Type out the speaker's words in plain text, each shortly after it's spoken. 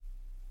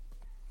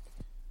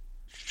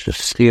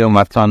Sheskia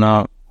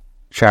Matana,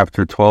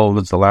 chapter 12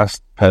 is the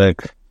last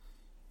Perek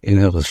in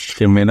Hilchos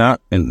Shemina,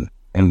 in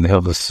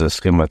Hilchos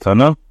Sheskia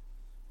Matana,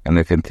 and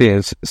it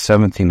contains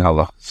 17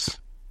 halachas.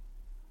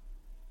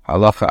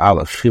 Halacha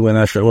Aleph,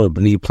 Shemina Shemina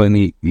B'ni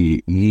Pleni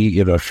Yi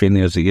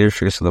Yerosheni as a year,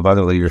 Sheskia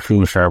Levada Le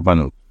Yershum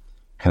Sharbanu,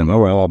 and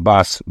Mor El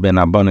Abbas Ben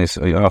Abanis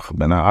Oyoch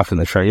Ben Aaf in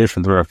the Shayesh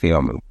and Dvorach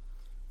Yamu.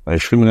 My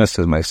Shemina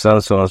says, my son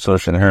so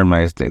should inherit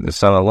my estate. The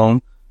son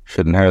alone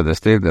should inherit the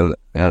estate,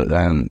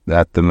 and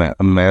that the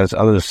man's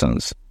other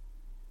sons,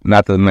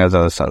 not the man's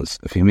other sons.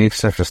 If he makes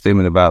such a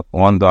statement about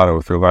one daughter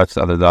with regards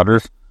to other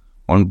daughters,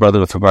 one brother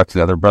with regard to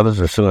the other brothers,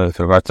 or similar with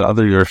regard to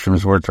other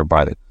Yerushalm's words are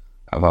binding.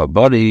 About a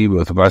body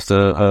with regards to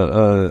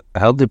a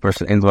healthy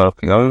person,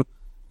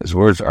 his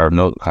words are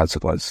no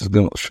consequences.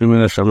 The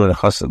Shemina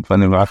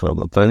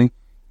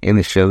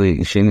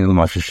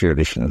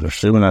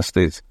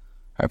states,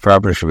 my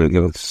property should be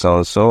given to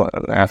so-and-so,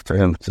 and after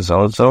him to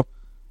so-and-so.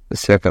 The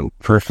second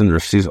person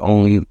receives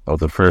only of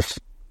the first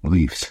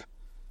leaves.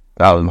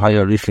 However, the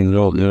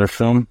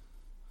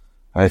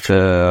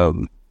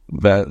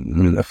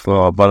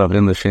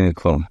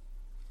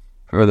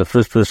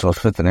first person was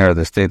fit to inherit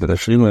the estate of the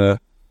Shemina.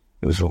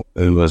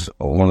 It was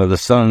one of the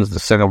sons. The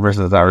second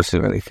person did not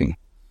receive anything.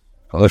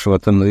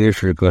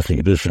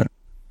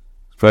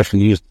 Expression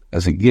used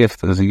as a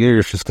gift, as a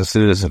Yerush is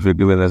considered as if you're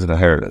given as an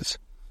inheritance.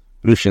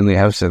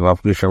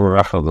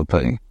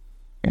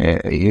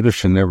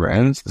 Yerusha never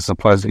ends. This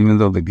applies even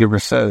though the giver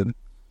said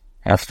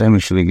after him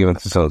he should be given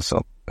to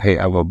so-and-so. Hey,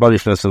 I will body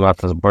should have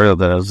about burial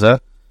that is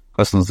that.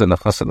 Customs in the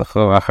Chassid the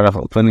Chov,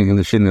 Acharaf, planning in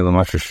the Shin, the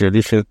Masher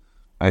Shirishin,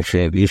 I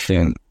shade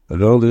Yishin,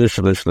 Rol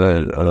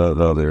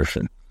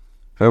Yerushin.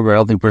 However,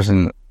 elderly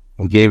person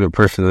gave a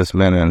person to this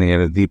man and he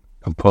had a deep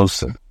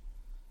compulsive,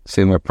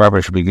 saying my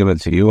property should be given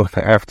to you,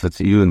 after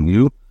to you and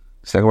you.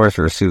 Second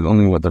person receives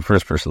only what the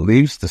first person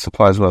leaves. This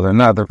applies whether or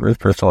not the first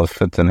person is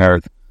fit to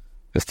inherit the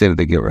estate of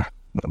the giver.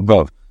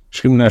 Above,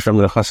 Shemina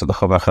Shamil Chassid the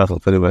Chov,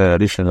 Acharaf, Peri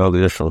Baharishin, Rol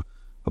Yerushin,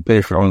 a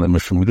pay for only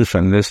Mishum Yerusha,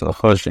 and this the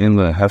Chosh in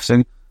the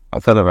Hefsing.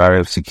 Outside of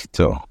Arab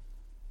Sikito.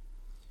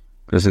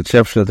 There's an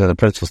exception that the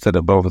principle stated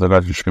above with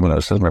regard to Shemina.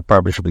 It says, my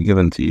property should be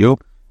given to you,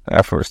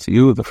 afterwards to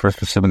you. The first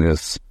recipient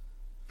is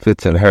fit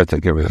to inherit the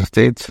giver's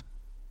estate.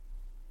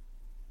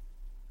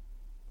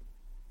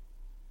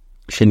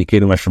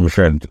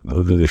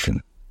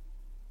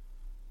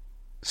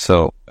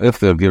 So, if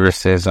the giver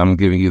says, I'm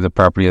giving you the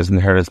property as an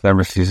inheritance,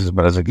 never ceases,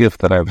 but as a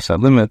gift that I have a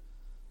set limit,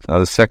 now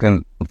the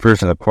second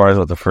person acquires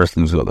what the first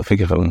leaves with the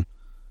fikir.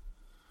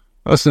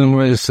 Also, in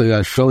ways,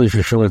 surely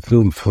she should have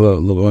to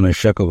look a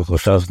shekel with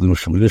Hoshas, the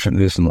Mushamilish,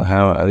 this and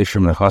how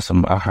Alishim and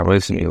Hassam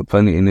Aharwasim,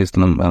 plenty in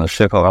Islam and a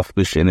shekel off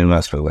Bish in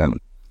Masperland.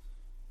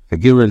 The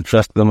giver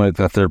entrusted them like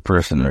that third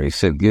person, or he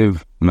said,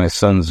 give my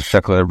sons a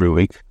shekel every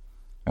week.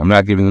 I'm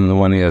not giving them the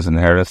one he has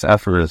inheritance.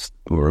 Afterwards,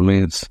 what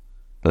remains,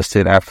 the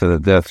estate after the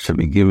death should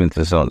be given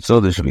to so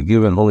they should be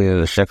given only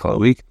a shekel a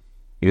week,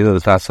 even though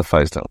the task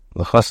suffices them.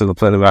 The Chassid the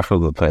plenty, Achar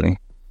the plenty.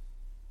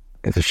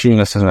 If the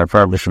Shemina says my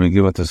property should be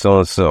given to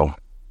so.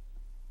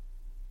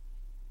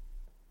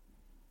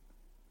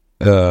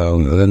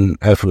 Then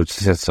afterwards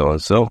he said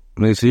so-and-so.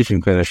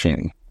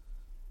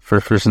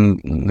 First person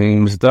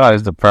names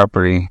dies, the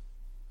property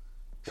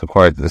is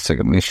acquired to the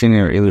second.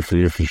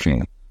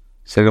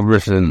 Second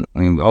person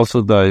named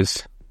also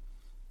dies,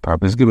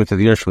 property is given to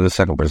the Yersh with the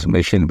second person.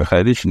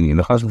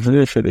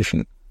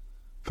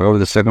 However,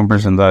 the second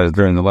person dies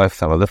during the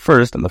lifetime of the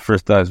first, and the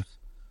first dies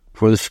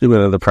before the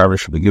Shemina, the property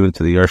should be given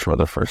to the Yersh of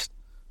the first.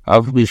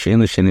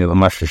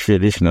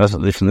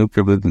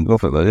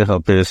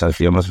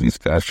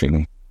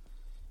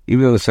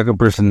 Even though the second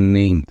person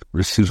named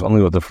receives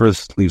only what the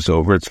first leaves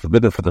over, it's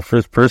forbidden for the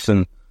first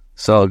person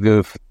to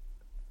give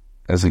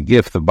as a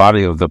gift the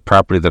body of the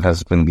property that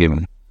has been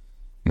given.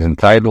 He's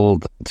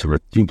entitled to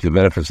reap the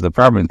benefits of the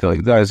property until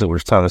he dies, at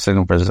which time the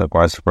second person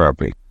acquires the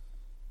property.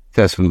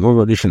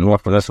 However,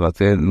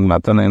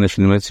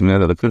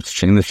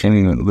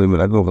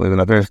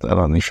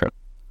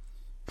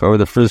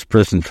 the first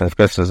person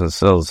transgresses and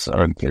sells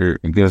or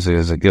gives it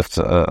as a gift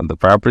the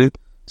property.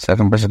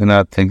 Second person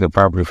cannot take the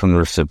property from the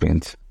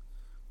recipient.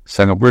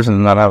 Second person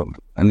does not have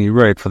any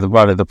right for the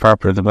body of the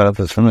property. The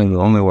benefits from it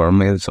only were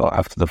made until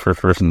after the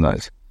first person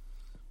dies.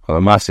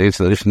 Any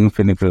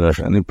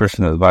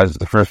person that advises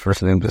the first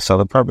person named to sell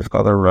the property is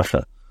called a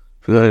Russia.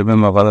 Even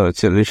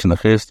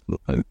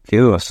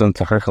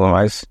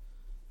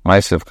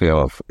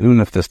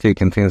if the state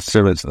contains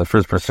servants, the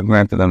first person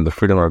granted them the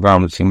freedom or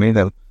garments he made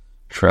them.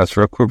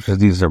 Transfer corpses,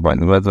 these are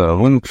binding.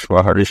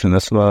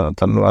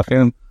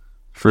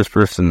 First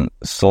person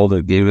sold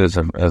it, gave it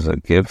as a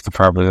gift, the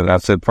property of the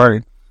outside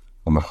party.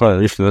 However,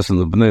 the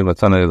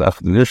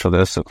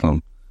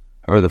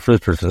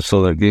first person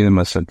sold it, gave him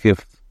as a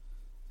gift.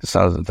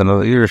 To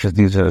another year,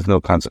 these are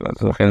no consequence.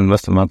 So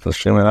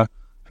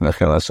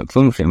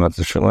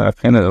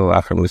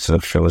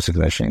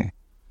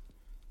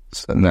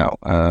now,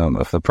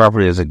 if the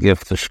property is a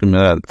gift to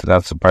Shemina,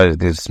 that surprise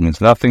this means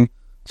nothing.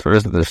 So,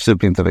 is that the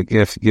recipient of a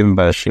gift given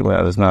by a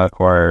Shemina is not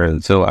acquired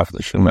until after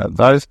the Shemina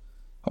dies.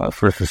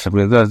 First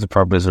recipient does, the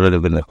property has already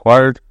been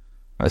acquired.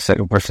 A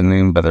second person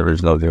named by the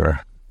original giver.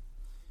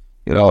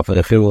 If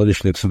the Chil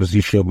addition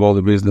exposition of all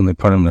the reason they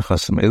put him in the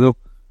Chasam Elu,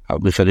 I'll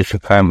be Shadish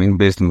Kaim in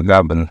based in the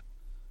Gaban.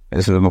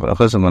 If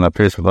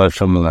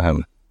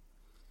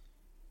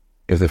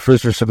the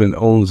first recipient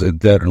owns a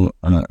debt and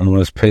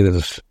must pay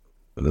his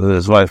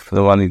wife,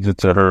 the one he did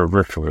to her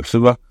virtual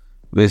Ksuba,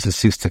 basis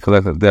seeks to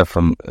collect the debt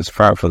from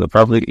the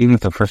property, even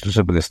if the first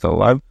recipient is still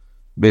alive.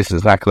 Basis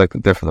does not collect the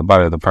debt from the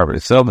body of the property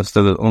itself,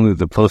 instead of only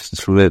the proceeds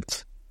from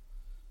it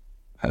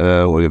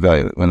will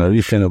evaluate. When a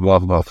Rishin of Baal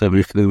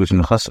which in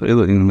the Chasam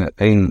Elu in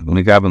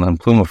Megaban and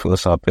Pluma for the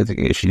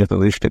Salpetic, she had the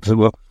Lish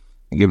Ksuba,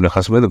 and give the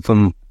Chasam Elu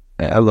Plum.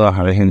 If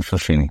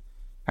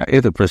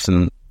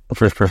the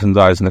first person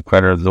dies and the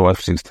creditor of the wife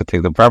seeks to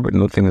take the property,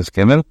 nothing is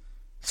given.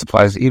 It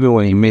applies even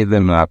when he made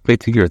them pay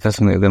to or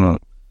designate them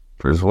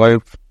for his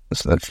wife,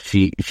 so that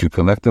she should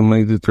collect the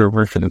money due to her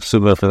person of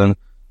Suba for them.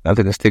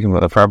 Nothing is taken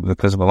by the property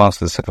because it belongs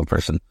to the second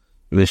person.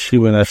 If she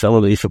went as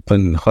Shalom, the Isha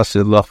Plin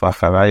Chassid Lach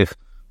Acharaich,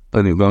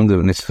 Plin Long the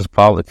Niskas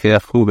Paul, the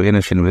Keach, who the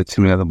Inishin with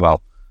Timmy the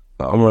Bal.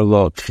 The Omer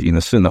Law, she in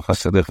a sin of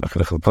Chassid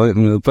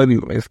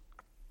Lach,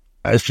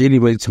 as she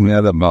waits to me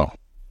at the Bal.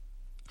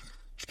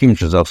 Kim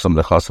Shazal some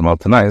the Chasam al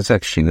tonight is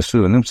actually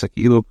Nasu and Nimsak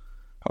Ilu.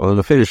 Although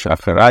the fish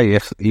after I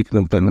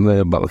equal to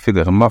about the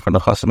figure of Mafra the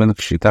Chasam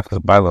and she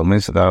tackles Bilo,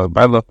 Mesa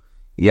Bilo,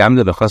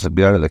 Yamda the Chasab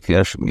Biara the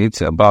Kiash, meets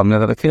about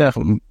Meta the Kiach,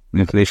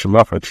 inflation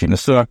Mafra,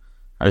 Chinasur.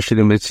 I should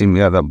have seen me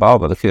at the Bal,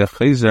 but the Kiach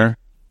Hazer,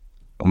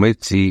 or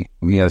made see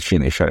me at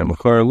Shinisha,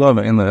 Makor Love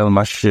in the El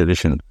Mash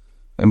edition.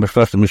 And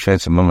first, the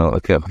Mishates and Mamma,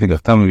 the Kiach, think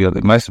of Tammy,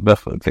 the Mice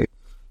Bethel. Okay,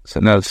 so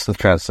now it's the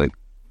translate.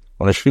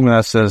 When a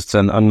Shrimana says it's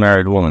an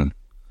unmarried woman,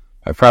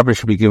 a property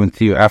should be given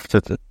to you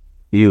after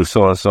you,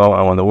 so and so,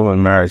 and when the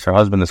woman marries, her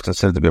husband is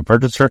considered to be a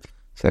purchaser.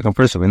 Second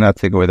person will not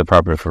take away the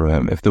property from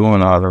him. If the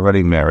woman is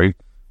already married,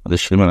 the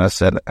Shimon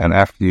said, and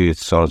after you,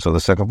 so and so,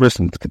 the second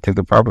person can take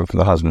the property from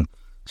the husband.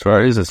 So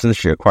it is that since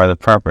she acquired the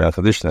property on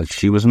condition that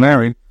she was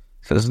married,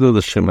 says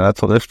the Shimon, I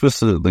told her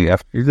explicitly,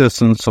 after you did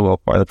so and so will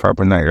acquire the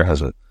property, not your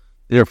husband.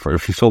 Therefore,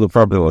 if she sold the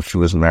property while she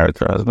was married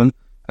to her husband,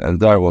 and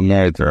the daughter was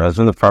married to her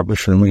husband, the property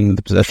should remain in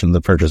the possession of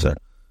the purchaser.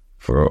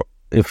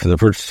 If the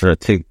purchaser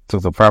took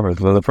the property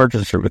from the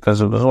purchaser because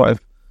of his wife,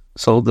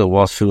 sold it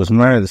while she was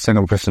married, the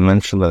second person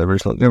mentioned that the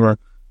original giver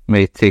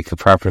may take the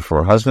property for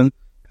her husband,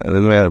 and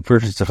the man who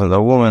purchased it from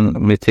the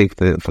woman may take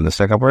it from the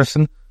second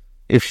person.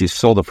 If she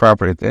sold the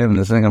property to him,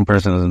 the second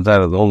person is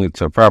entitled only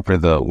to a property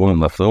the woman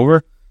left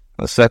over.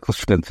 The cycle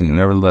should continue.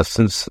 Nevertheless,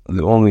 since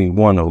the only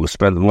one who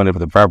spent the money for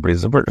the property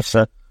is the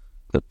purchaser,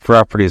 the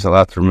property is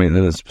allowed to remain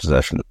in his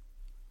possession.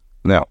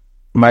 Now,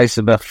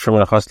 Maisebach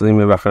Shemana Hostlim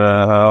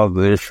Bachal,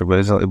 the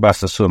Shabazal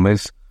Ibasa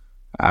Sumis,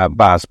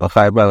 Abbas,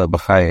 Bachai Bala,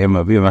 Bachai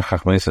Emma,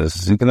 Vimachach Mesa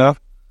Zigna,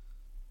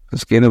 the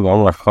skin of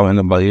all our common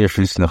about years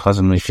in the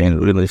Hazam Machine,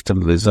 really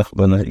stabilized,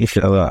 but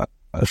Ishala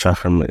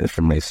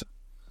Shachar Mesa.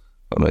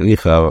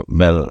 Melicha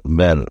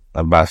Ben,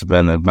 Abbas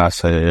Ben,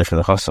 Abbas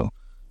Yeshel Hassel,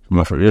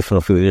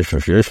 Mafritional Filiation,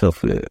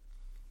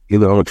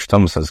 either which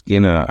Thomas has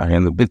Gina,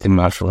 and the Bitty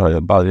Marshal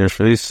about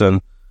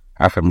Yeshel,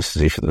 after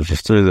Mrs. Isha, the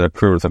history that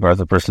occurred with regard to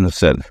the person who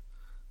said,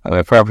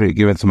 my property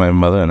given to my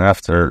mother, and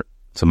after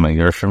to my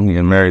Gershom, he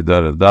had married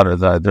the daughter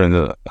died during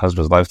the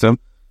husband's lifetime,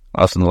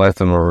 also in the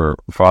lifetime of her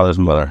father's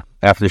mother.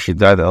 After she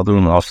died, the elder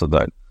woman also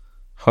died.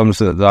 Chum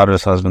said the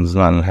daughter's husband does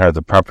not inherit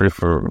the property,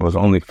 for it was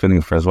only fitting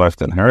for his wife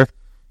to inherit,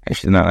 and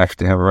she did not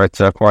actually have a right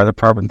to acquire the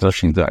property until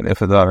she died. If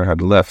the daughter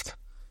had left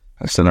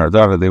a son or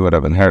daughter, they would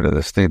have inherited the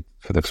estate,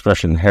 for the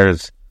expression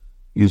inherits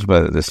used by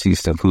the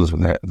deceased includes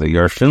the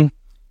Gershom.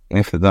 And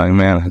if the dying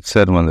man had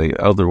said when the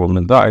elder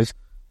woman dies,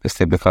 this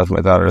estate becomes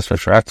my daughter's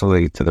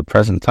retroactively to the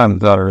present time,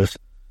 the daughter's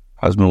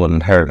husband would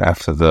inherit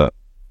after the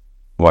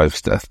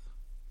wife's death.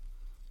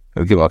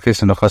 When a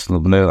person has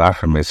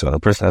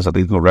a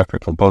legal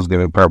record composed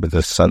giving property to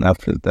his son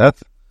after his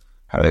death,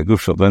 was the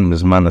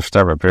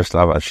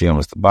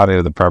body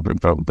of the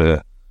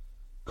property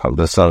called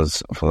the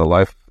sons for the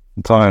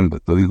lifetime,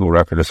 but the legal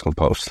record is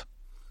composed.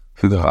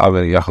 The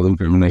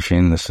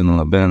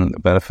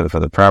benefit for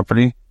the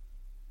property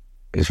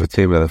is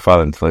retained by the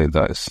father until he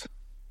dies.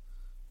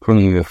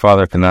 Currently, the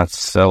father cannot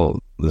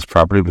sell this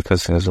property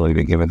because it has already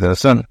been given to the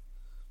son.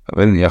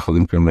 But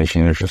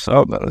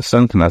the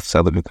son cannot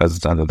sell it because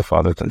it's under the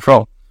father's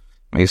control.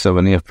 If the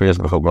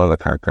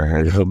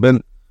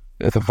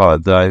father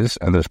dies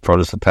and there's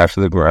produce attached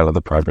to the ground of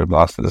the property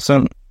belongs to the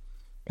son,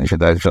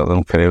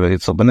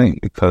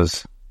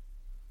 because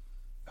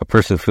a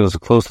person feels a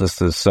closeness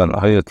to the son,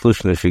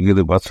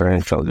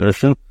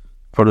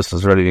 produce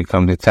has already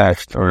become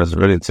detached or is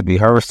ready to be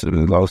harvested,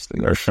 it belongs to the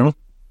Gershom.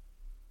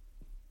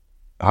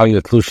 How you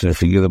inclusion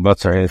if you give the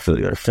butter in for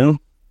the Gershom?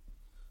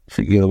 If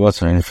you give the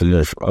butter in for the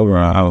Gershom,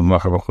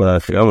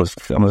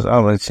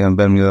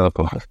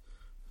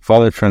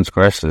 father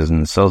transgresses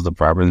and sells the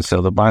property and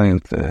sells the binding,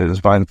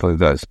 his binding until he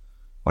dies.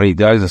 When he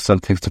dies, the son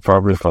takes the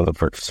property from the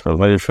purchaser.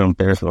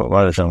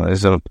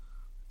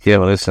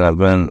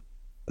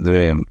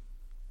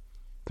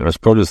 There was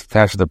produce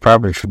attached to the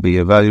property should be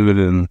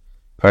evaluated and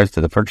price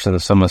to the purchaser, and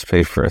the son must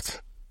pay for it.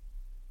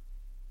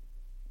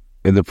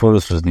 If the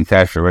produce was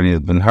detached already,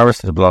 has been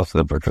harvested, it belongs to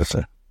the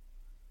purchaser.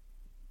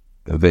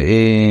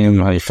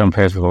 Ve'im ha'yisham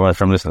pairs with one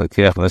from this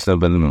lekech, less than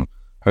ben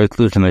her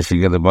inclusion I should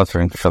get the butter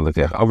and kashal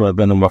lekech. Over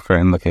ben makar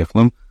in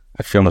lekechlum,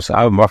 Hashem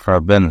Sav makar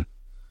ben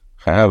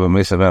chayav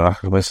mesa ben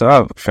achar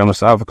besav. Hashem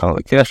Sav kal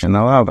lekech and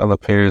alav other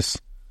pairs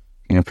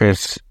in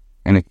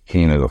a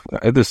kino.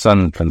 If the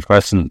son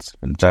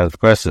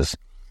transgresses,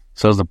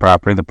 sells the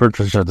property, the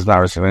purchaser does not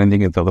receive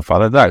anything until the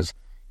father dies.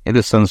 If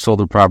the son sold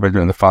the property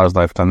during the father's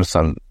lifetime, the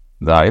son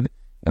died,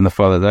 and the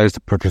father dies, the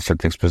purchaser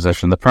takes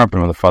possession of the property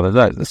when the father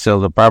dies. The sale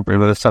of the property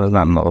by the son is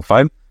not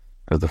nullified,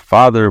 because the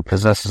father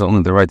possesses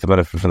only the right to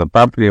benefit from the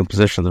property, and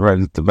possession of the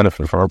right to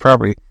benefit from our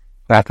property,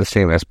 not the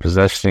same as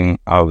possessing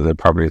of the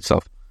property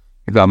itself.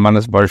 When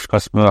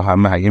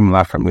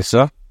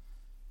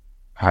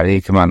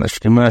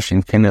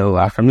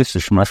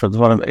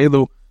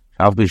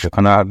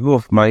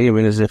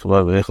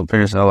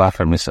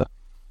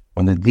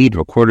the deed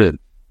recorded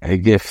a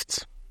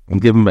gift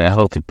and given by a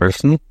healthy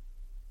person,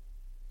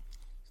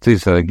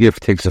 states that a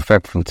gift takes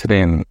effect from today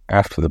and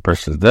after the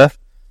person's death,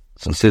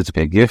 so considered to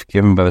be a gift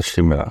given by the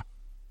Shemira.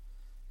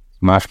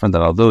 Mashman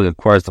that although it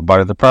acquires the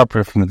body of the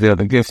property from the day of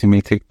the gift, he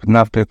may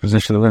not take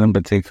possession of it,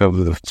 but take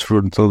over the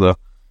fruit until the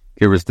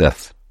giver's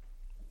death.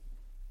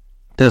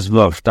 This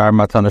love, star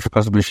matana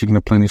shakasa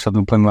b'shikna pleni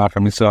something pleni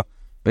lachar misa,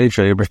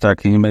 beitcha yeberstar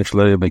kinyin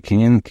beitcha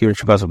bekinyin kir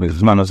shakasa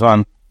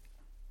b'zmanazan.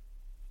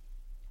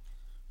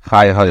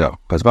 Chaya hayo,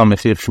 kazban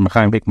mechir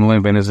shmachayim bik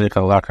mulim ben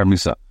ezeka lachar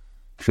misa.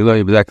 Shilo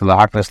yibdek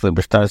la'aknes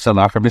leberstar sel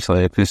lachar misa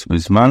le'eknis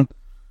b'zman.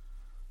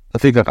 I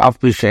think that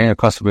after she'en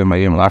akasa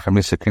b'mayim lachar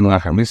misa kin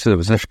lachar misa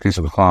v'zesh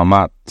kisa b'chal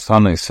amat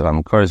sanis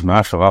v'amkoriz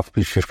ma'ashav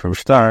after she'sh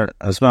berstar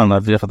azman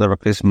la'v'yech adar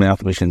kisa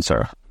me'af b'shin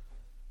sarach.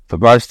 With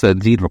regards to a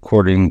deed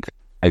recording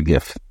a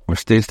gift, which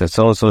states that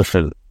so-and-so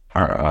should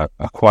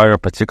acquire a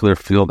particular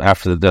field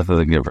after the death of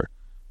the giver,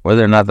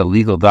 whether or not the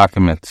legal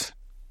document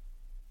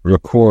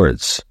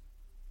records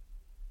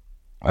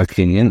a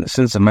kinyan,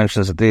 since it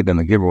mentions a date and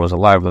the giver was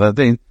alive with that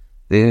date,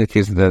 it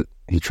indicates that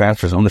he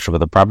transfers ownership of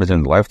the property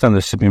in the lifetime. The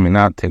recipient may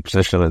not take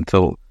possession of it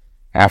until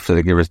after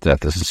the giver's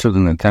death. This is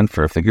certainly an intent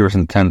for if the giver's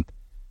intent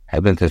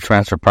had been to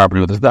transfer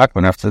property with his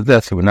document after the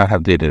death, he would not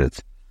have dated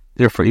it.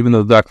 Therefore, even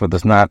though the document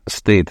does not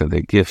state that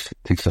the gift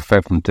takes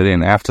effect from today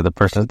and after the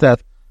person's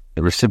death,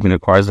 the recipient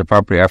acquires the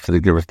property after the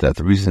giver's death.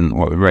 The reason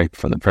what we write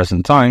from the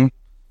present time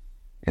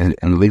in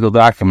the legal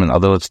document,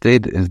 although it's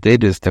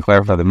dated, is to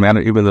clarify the matter,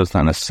 even though it's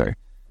not necessary.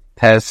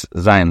 Tes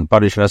Zayin,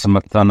 Badi Shrasa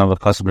Matana,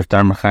 Vakasa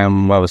Bishtar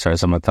Machaim, Wavasar,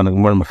 Samatana,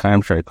 Gmur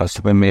Machaim, Shari,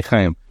 Kostapin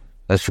Mechaim,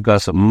 Let's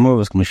Shugasa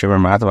Movas, Commissioner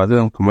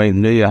Matavadim, Kumay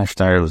Nuya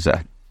Hashtar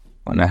Uzak.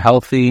 When a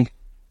healthy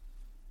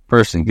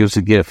person gives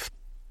a gift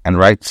and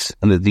writes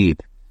in the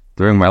deed,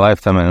 during my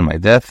lifetime and in my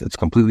death, it's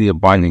completely a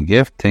binding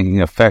gift,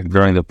 taking effect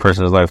during the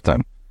person's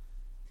lifetime.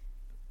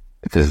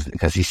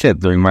 Because he said,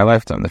 during my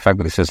lifetime. The fact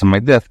that he says in my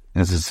death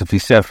is as if he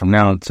said from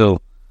now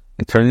until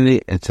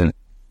eternity, it's an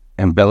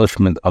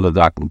embellishment of the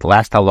document. The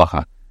last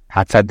halacha.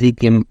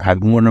 Tzadikim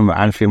hagmurim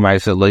anshi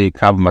ma'isa lo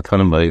yikav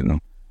matanim ba'idnim.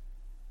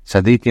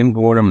 Tzadikim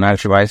gmurim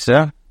anshi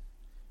ma'isa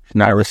should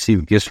not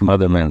receive gifts from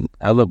other men.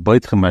 Ela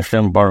boitchem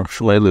Hashem baruch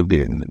shlei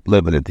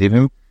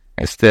lebedetivim.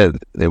 Instead,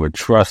 they would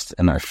trust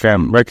in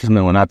Hashem. Righteous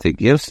men will not take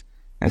gifts.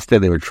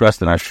 Instead, they would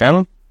trust in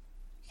Hashem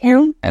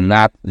and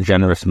not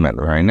generous men.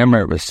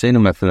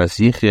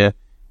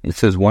 It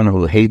says, one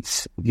who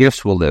hates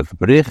gifts will live.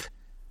 Brich,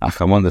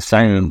 achamon the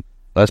sign,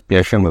 lest be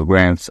Hashem will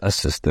grant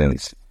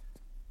assistance.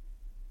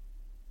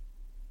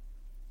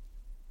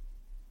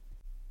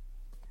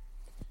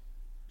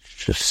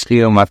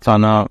 Shesio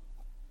Matana,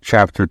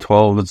 chapter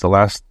 12, is the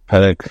last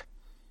Perek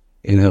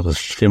in Hilchos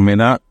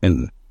Shemina,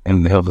 in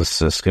the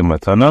Hilchos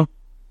Matana,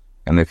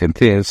 and it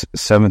contains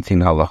 17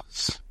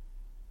 halachas.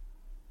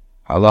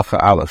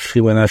 Halacha Aleph,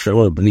 Shiva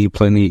Nashar B'ni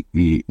Pleni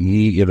Yi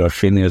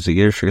Yerosheni as a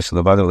year Shis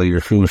Levada Le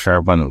Yershum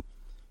Sharbanu.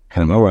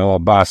 Hanamor El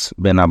Abbas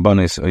Ben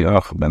Abanis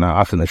Oyoch Ben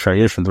Aaf in the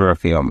Shayesh and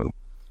Dvorach Yamu.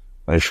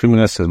 When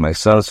Shimon says, my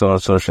son so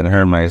should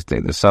inherit my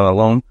estate. The son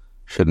alone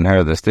should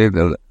inherit the estate,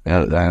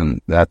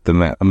 and that the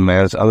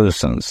man's other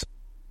sons,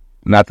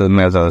 not the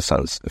man's other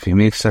sons. If he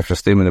makes such a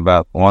statement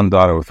about one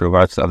daughter with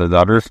regards to other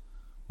daughters,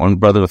 one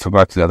brother with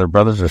regard to the other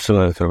brothers, or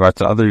similar with regard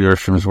to other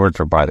Yerushalayim's words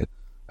are binding.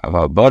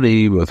 About a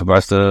body with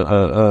regards to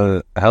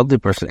a healthy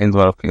person,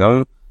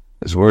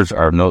 his words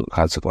are of no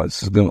consequence.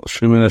 The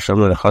Shemina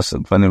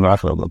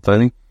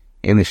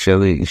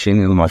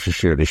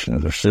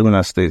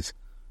states,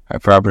 my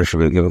property should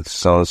be given to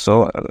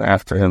so-and-so, and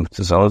after him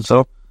to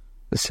so-and-so.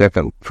 The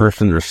second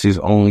person receives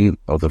only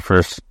of the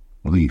first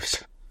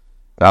leaves.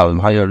 For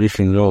the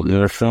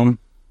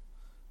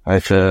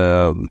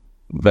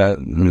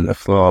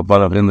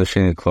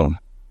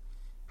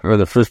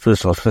first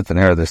person was fit to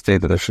inherit the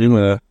estate of the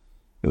Shemina,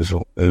 it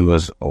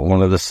was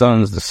one of the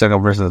sons. The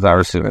second person did not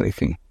receive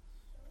anything.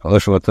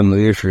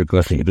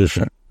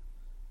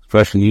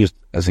 Expression used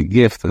as a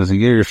gift, as a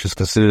Yerush is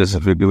considered as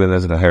if you're given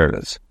as an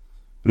inheritance.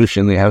 Yerush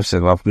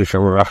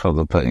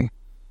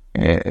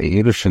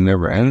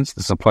never ends.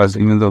 This applies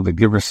even though the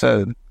giver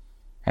said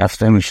half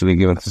the image should be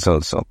given to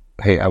so.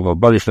 Hey, I will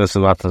body shnas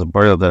about this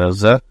burial that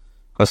is that.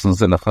 Custom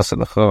zin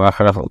chassid lecho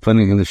acharaf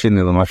alpani in the shin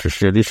the masher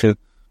shedishin.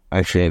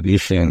 I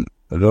shedishin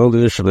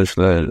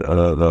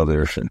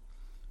rolishin.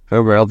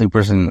 However, elderly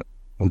person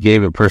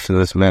gave a person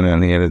this manner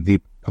and he had a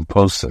deep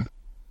compulsive.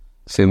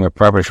 Saying my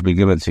property should be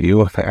given to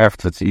you,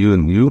 after to you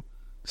and you.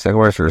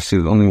 Second person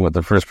receives only what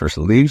the first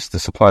person leaves.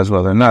 This applies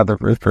whether or not the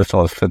first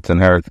person is fit to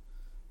inherit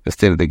the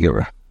state of the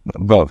giver.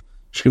 Above.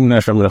 I'll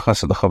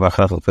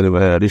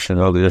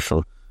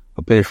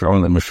pay for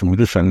only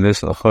Mishmudush and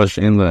this Lachosh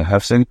in the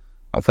Hefsing,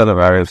 outside of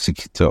Arab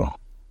Sikito.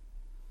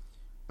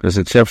 There's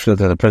an exception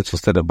that the principle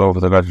stated above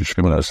with regard to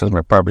Shimon. It says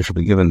my property should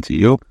be given to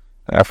you,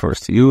 and afterwards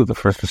to you. The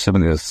first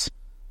recipient is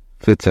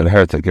fit to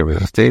inherit the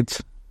giver's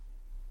estate.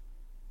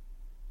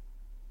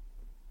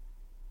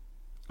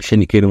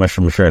 So,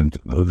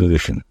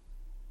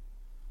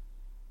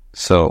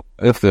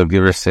 if the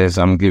giver says,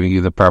 I'm giving you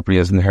the property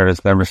as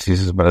inheritance, never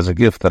ceases, but as a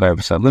gift that I have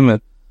a set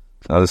limit,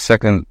 now the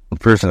second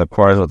person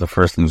acquires what the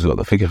first leaves with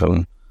the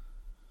fikachon.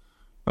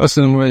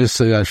 Also, in ways,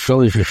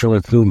 Sholi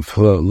Shishol Tum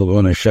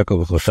Lobona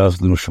Shekel, Hoshas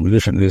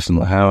Lumushamidishan, Nisan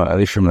Lahawa,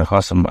 Alisham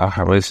Nahasam,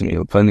 Aharaisim,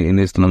 Ilpani, and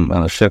Nisnam,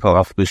 and a Shekel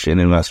off Bish in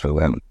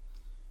Masperland.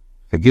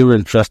 The giver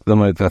entrusted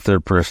them with the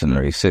third person,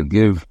 or he said,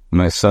 give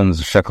my sons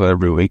a shekel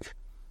every week.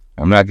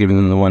 I'm not giving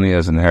them the one he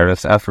has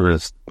inheritance.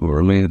 Afterwards, what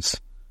remains,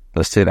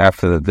 the state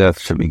after the death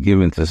should be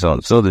given to his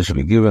own. So they should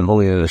be given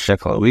only a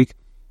shekel a week,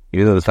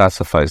 even though it's not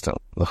sufficed. The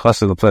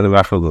chassid the plenty,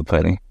 vachel the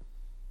plenty.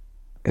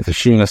 If the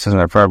shima says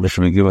my property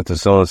should be given to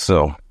so.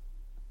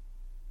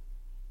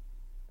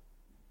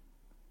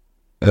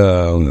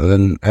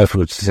 Then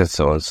afterwards he said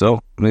so and so.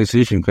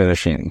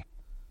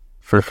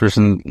 First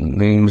person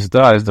names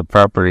dies, the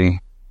property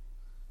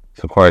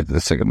is acquired to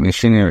the second.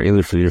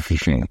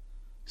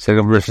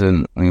 Second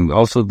person named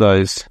also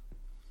dies,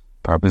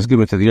 property is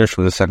given to the Yersh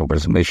with the second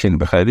person.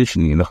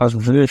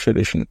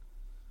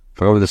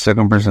 For the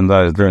second person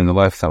dies during the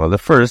lifetime of the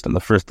first, and the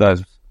first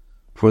dies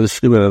before the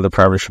shliba of the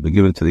property should be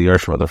given to the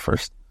Yersh of the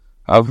first.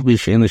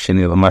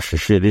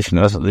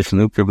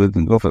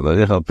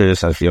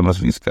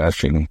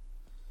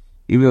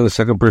 Even though the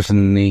second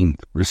person named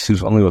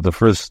receives only what the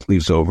first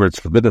leaves over, it's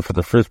forbidden for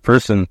the first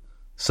person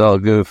to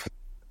give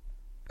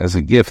as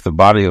a gift the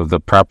body of the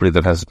property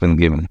that has been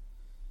given.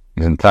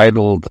 He's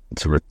entitled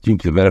to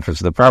recoup the benefits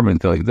of the property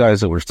until he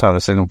dies, at which time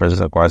the second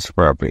person acquires the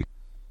property.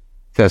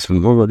 Yes, we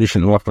go to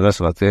the walk for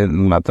us about that.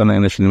 Matana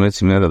and the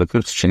Shinimetsi the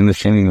cooks chain the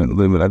chaining and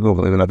live it. I go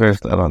believe in a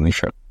verse that on the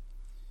shirt.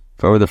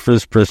 However, the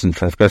first person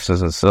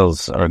transgresses and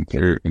sells or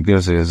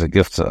gives it as a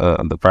gift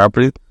the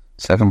property.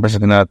 Second person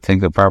cannot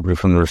take the property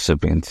from the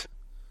recipient.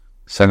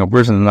 Second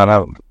person does not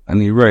have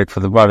any right for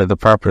the body of the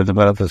property. The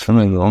benefits from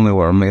it only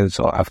were made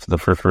so after the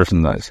first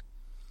person dies.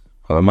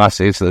 Any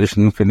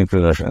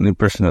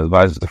person who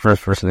advises the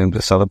first person named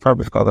to sell the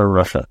property is called a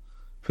Russia.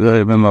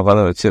 Even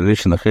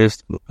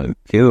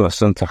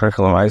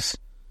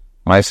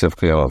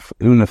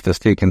if the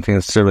state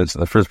contains servants,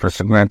 the first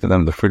person granted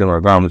them the freedom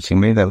or garments he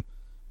made them.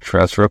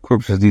 Transfer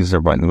corpses, these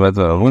are binding.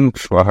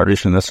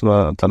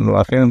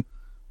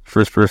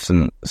 First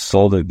person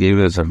sold it, gave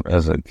it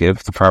as a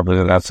gift, the property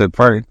of the outside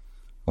party.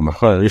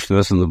 However,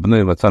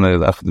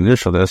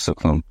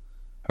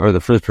 the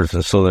first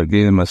person sold it,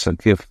 gave him as a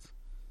gift.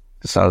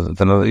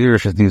 Another year,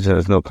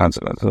 there's no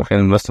consequence. So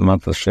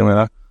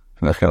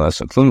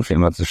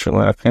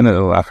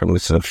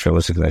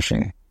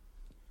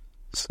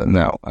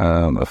now,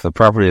 if the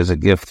property is a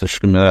gift to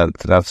Shemina,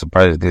 that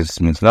surprise this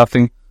means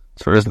nothing.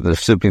 So isn't the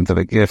recipient of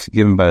a gift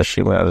given by a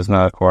Shemina is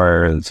not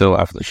acquired until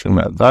after the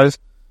Shemina dies.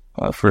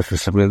 First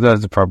recipient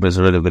dies, the property has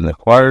already been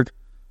acquired.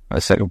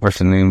 A second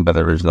person named by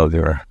the original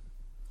giver.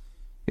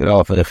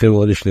 If the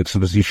additional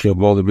exposition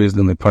of all the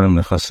reasons they put him in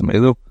the Chasam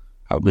Elu,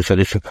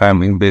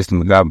 based in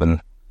the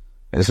Gaban,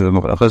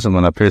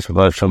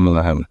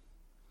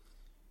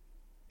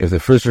 if the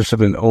first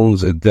recipient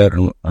owns a debt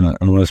and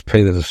must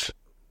pay his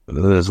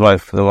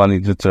wife for the one he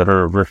did to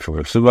her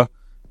virtual suba,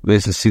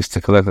 basis seeks to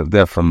collect the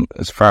debt from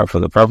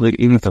the property,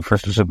 even if the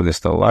first recipient is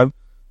still alive.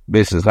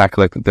 Basis does not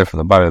collect the debt from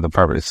the body of the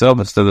property itself,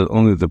 instead of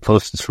only the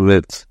proceeds from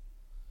it.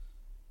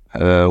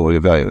 Will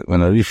evaluate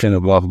when a Rishan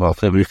above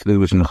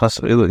which in the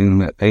hospital in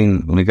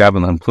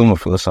Megaban and Pluma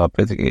for the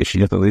Salpetic, she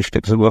get the leash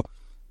takes well.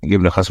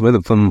 Given the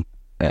hospital from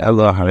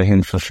Allah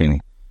Harahin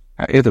Shoshini.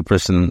 If the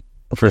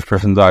first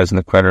person dies and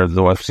the creditor of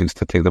the wife seeks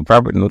to take the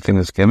property, nothing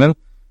is given.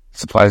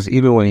 Supplies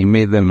even when he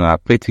made them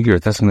pay to or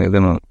designate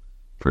them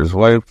for his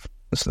wife,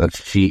 so that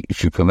she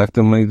should collect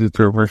the money to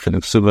her person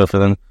of Suba for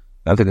them.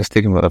 Nothing is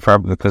taken by the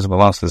property because it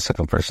belongs to the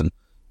second person.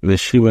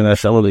 If she went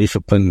as Allah, the issue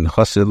putting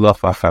Hasid Lach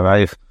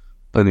Acharayif,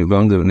 but he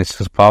going to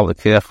Niskas Paul, the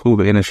Keach, who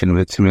be innocent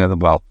with Timmy the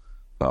Bal.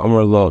 The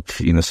Omar Law,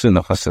 she in a sin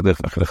of Hasid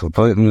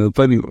Lach,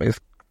 plenty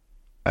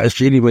as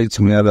she waits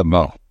me at the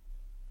ball.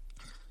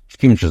 She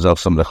came to herself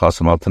some of the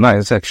Chasam out tonight,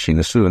 it's actually in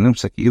a suit and him,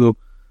 Sakilu.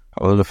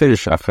 I will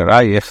finish after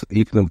I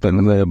even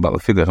putting about the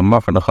figure of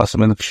Mafra, the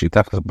Chasam, and she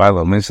tackles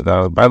Bilo, Mesa,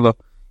 the Bilo,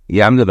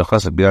 Yamda, the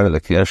Chasam, Biara, the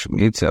Kiash,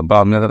 meets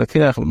about me, the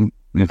Kiach,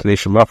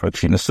 inflation Mafra,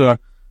 she in a sewer.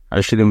 I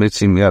shouldn't make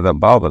me at the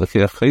ball, but the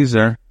Kiach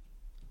Chaser.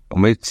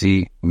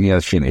 وميتي مياه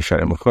شين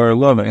إشارة مخار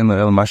الله وإن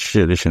إلا ما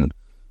شيرشن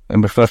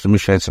إن بفرش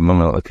مش هيت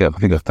مما لك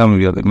في قطام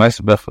بيد ما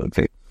يسبخ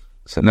okay.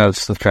 So now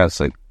let's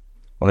translate.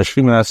 When a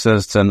Shemana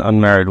says to an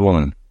unmarried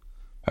woman,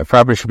 a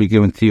property should be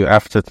given to you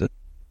after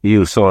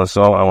you so and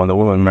so, and when the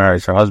woman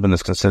marries, her husband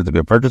is considered to be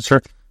a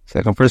purchaser.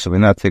 Second person will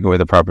not take away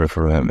the property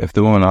from him. If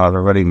the woman is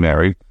already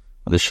married,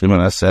 the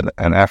Shemana said,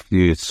 and after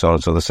you so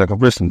and so, the second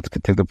person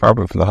can take the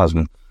property from the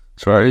husband.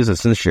 So it is that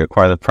since she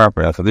acquired the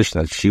property on the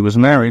condition that she was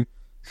married,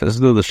 says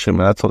the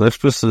Shemana told her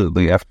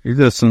explicitly, after you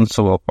did so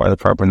will acquire the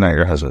property, not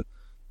your husband.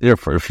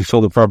 Therefore, if she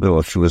sold the property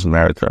while she was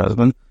married to her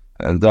husband,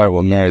 and the daughter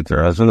was married to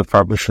her husband, the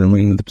property should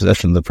remain in the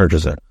possession of the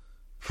purchaser.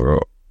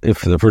 For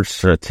if the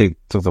purchaser took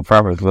the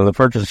property from the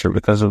purchaser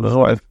because of his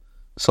wife,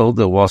 sold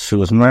it while she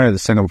was married, the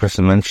second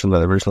person mentioned that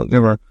the original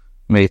giver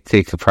may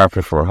take the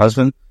property for her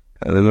husband,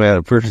 and the man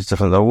who purchased it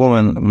from the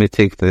woman may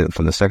take it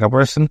from the second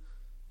person.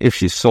 If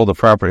she sold the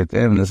property to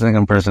him, the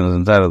second person is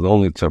entitled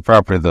only to a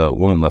property the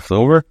woman left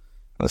over.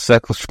 The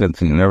cycle should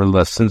continue.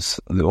 Nevertheless, since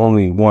the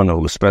only one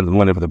who spent the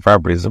money for the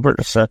property is the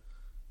purchaser,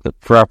 the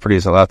property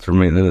is allowed to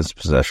remain in his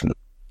possession.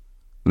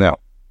 Now,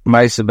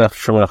 the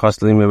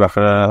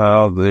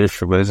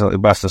issue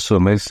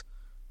is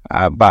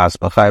Abbas,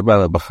 Bachai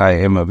Bala,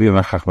 Bachai Emma,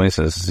 Vima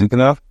Chachmesa,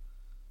 Zigna.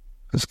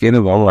 Das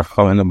Gene war auch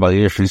kaum eine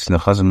Barriere schließen,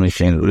 nach Hause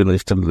mich ein really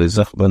stable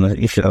Zach, wenn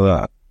ich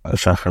alle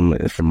Schachem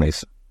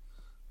Mesa.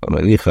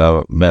 Aber ich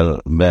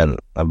Ben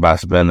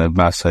Abbas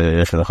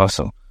Yesh nach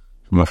Hause.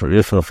 Man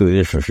verliert noch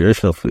viel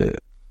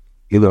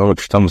jeder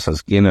Ort stammt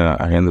als Gene,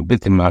 eine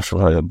Bitte Marsch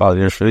war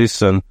Barriere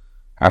schließen,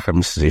 after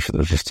Mrs.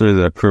 The story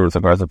that occurred with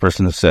regard to the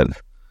person who said,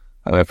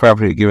 I have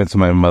property given to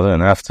my mother,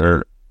 and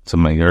after to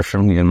my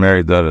Gershom, he had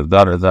married the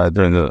daughter died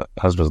during the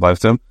husband's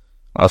lifetime,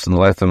 also in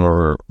the lifetime of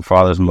her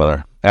father's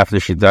mother. After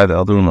she died, the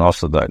elder woman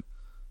also died.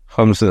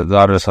 Chum said the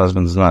daughter's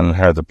husband does not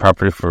inherit the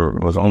property, for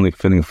it was only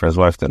fitting for his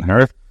wife to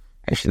inherit,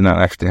 and she did not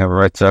actually have a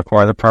right to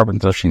acquire the property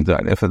until she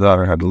died. If the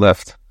daughter had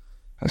left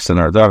a son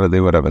or a daughter, they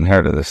would have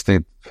inherited the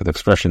estate. For the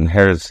expression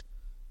inherits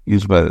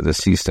used by the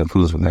deceased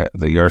includes the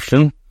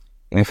Yershim.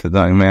 And if the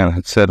dying man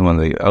had said when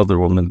the elder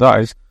woman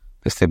dies,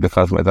 this estate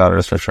becomes my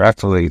daughter's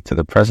retroactively to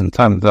the present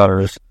time, the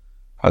daughter's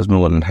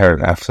husband would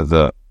inherit after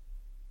the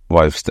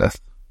wife's death.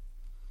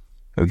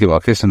 When a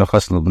person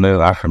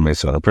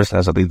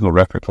has a legal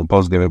record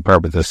composed giving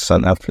property to his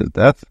son after his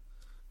death,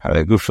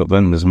 the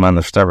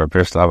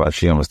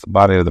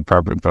body of the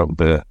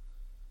property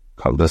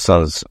called the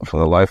son's for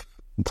the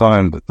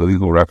lifetime, the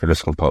legal record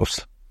is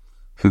composed.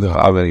 The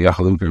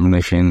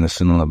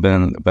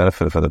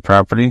benefit for the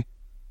property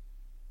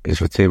is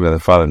retained by the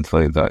father until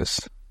he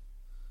dies.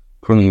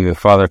 Currently, the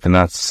father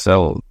cannot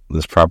sell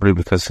this property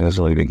because it has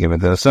already been given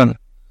to the son.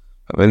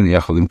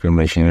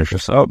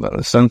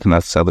 The son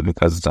cannot sell it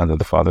because it's under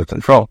the father's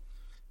control.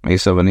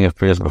 If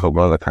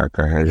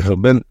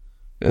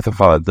the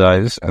father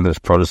dies and there's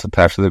produce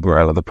attached to the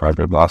ground, the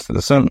property belongs to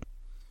the son.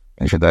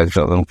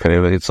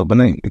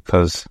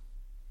 Because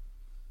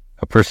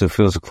a person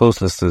feels a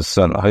closeness to the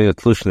son.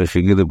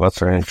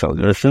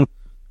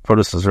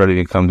 Produce has already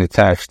become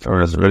detached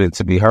or is ready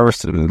to be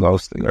harvested, it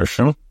belongs to the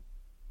Gershom.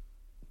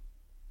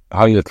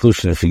 How you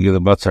atlution if you give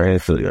the butter in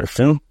for the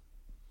Gershom?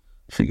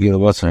 She gave the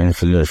butter in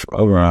for the Gershom.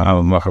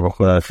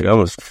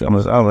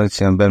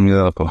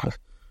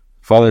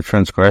 Father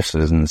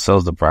transgresses and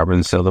sells the property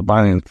and sells the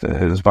binding,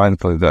 his binding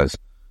until he dies.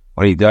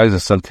 When he dies, the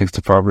son takes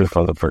the property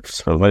from the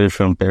purchaser.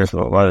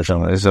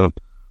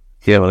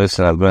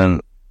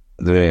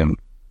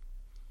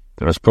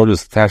 There is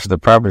produce attached to the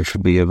property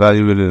should be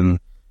evaluated in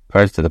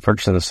price to the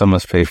purchaser, the son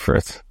must pay for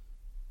it.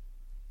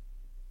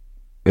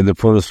 If the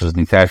produce was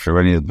detached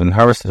already, it has been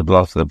harvested, it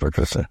belongs to the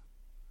purchaser.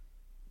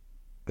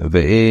 Her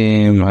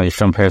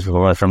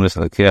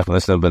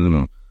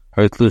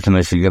inclusion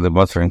is she get the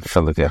butter and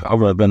shall the kech.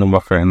 Over ben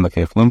bakar in the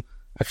kechlum.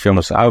 Actually,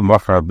 must have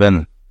bakar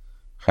ben.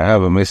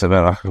 Have a mesa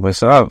ben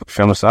mesa.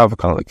 She must have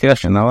call the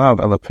kesh and now have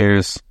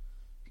appears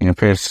in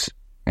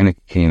a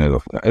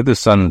kino. If the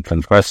son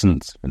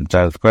transgresses and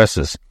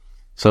transgresses,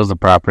 sells the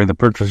property, the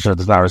purchaser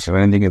does not receive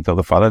anything until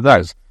the father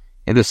dies.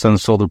 If the son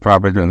sold the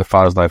property during the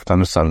father's lifetime,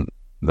 the son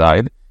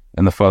died,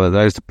 and the father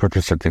dies, the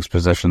purchaser takes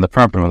possession of the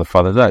property when the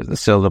father dies. The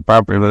sale of the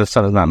property by the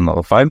son is not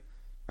nullified,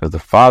 because the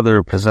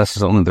father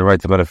possesses only the right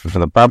to benefit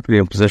from the property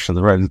and possession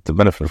of the right to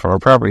benefit from a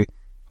property,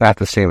 not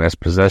the same as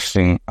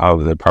possessing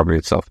of the property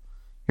itself.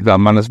 If the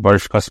man is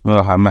barish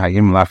kasmo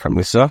hamahayim lachar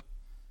misa,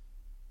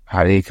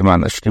 hari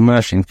kaman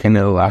ashkima shin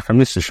kenel lachar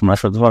misa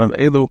shmash odvarim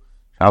elu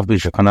shalbi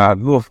shakana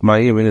aguf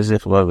ma'im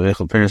inizich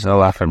v'echel peris el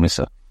lachar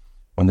misa.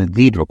 When the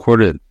deed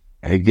recorded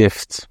a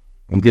gift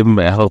and given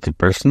by a healthy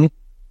person,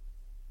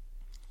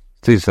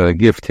 states that a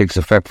gift takes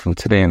effect from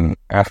today and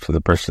after the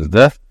person's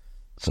death,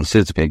 it's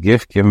considered to be a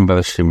gift given by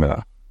the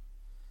Shemira.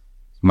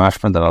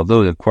 Mashman that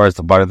although he acquires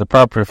the body of the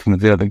property from the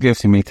day of the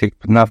gift, he may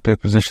not take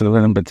possession of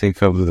it, but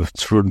take over the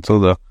fruit until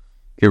the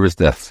giver's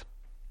death.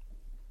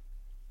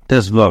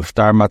 This love,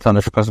 star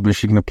matana shukasabli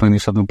shikna pliny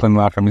something plain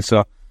lakar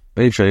misa,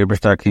 becha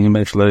eberstar kinyan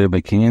bench layer by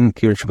kinyan,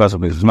 kir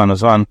shukasabli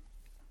zmanazan.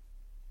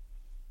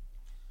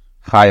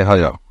 Chai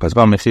Hayo. Because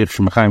Bam Mechir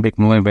Shemachayim Bik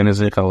Mulim Ben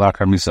Ezek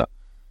Lachar Misa.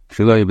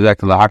 Shilo Yibdek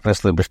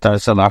Lahaknes Le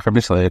Bishtar Sel Lachar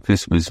Misa Le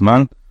Yakris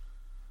Bizman.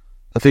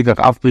 I think like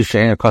Afbi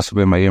Shein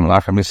Kosobe Mayim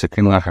Lachar Misa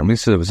Kin Lachar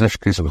Misa Vizesh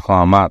Kis of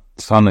Kalamat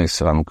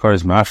Sanis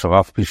Kors Mashal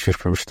Afbi Shish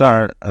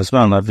Bishtar as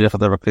well not Vich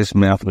Dever Kis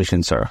Me Afbi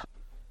Shin Sarah.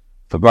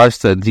 For regards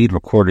to a deed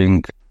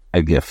recording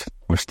a gift,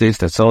 which states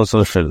that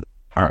so-and-so should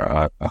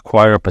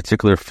acquire a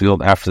particular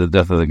field after the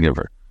death of the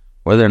giver.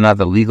 Whether or not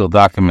the legal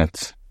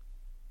document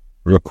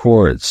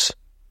records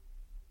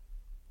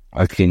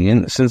a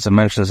kinyan, since it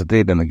mentions a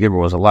date and the giver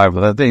was alive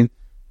with that date,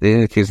 it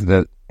indicates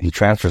that he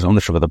transfers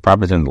ownership of the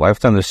property in the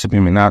lifetime. The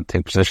recipient may not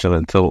take possession of it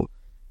until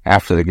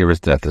after the giver's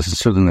death. This is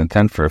certainly an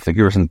intent for if the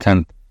giver's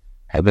intent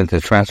had been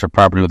to transfer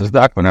property with his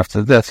document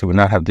after the death, he would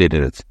not have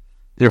dated it.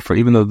 Therefore,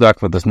 even though the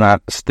document does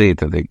not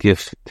state that the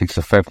gift takes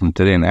effect from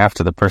today and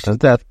after the person's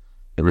death,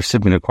 the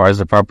recipient acquires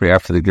the property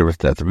after the giver's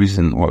death. The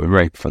reason why we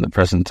write from the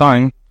present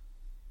time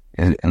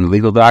in the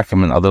legal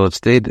document, although it's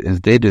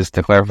dated, is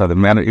to clarify the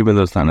matter, even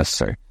though it's not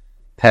necessary.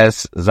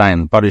 Tes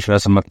Zayin, Badish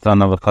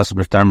Vesamatana of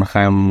Kosober Star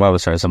Machayim,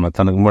 Wavasar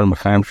Samatana Gmor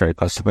Machayim, Shari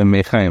Kosobe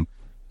Mechayim.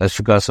 Let's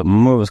forget some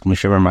moves,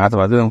 Commissioner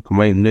Matavadim,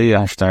 Kumay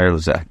Nuya Hashtar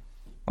Luzak.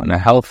 When a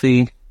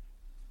healthy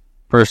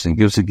person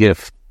gives a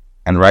gift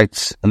and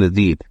writes in the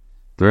deed,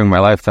 during my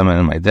lifetime and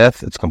in my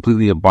death, it's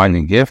completely a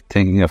binding gift,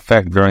 taking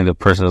effect during the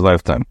person's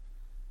lifetime.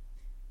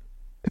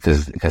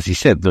 Because he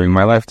said, during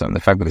my lifetime. The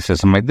fact that he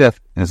says in my death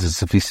is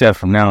as if he said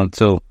from now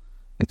until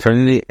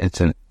eternity, it's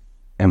an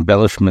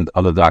embellishment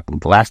of the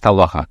document. The last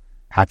halacha.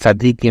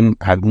 HaTzadikim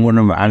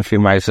hagmurim v'anshi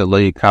ma'isa lo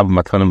yikab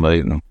matanim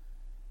b'yidnum.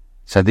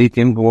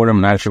 Tzadikim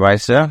gmurim v'anshi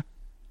ma'isa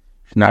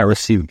should not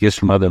receive gifts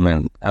from other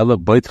men. Ela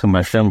b'yitchem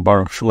Hashem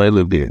baruch shlei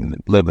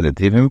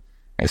le'b'netivim.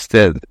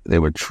 Instead, they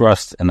would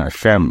trust in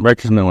Hashem.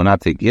 Righteous men will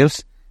not take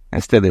gifts.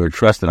 Instead, they would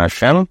trust in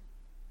Hashem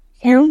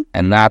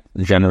and not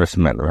generous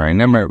men.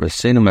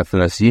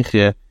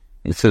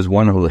 It says,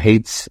 one who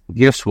hates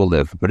gifts will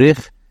live.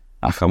 Lest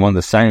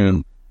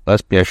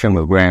be Hashem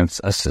will grant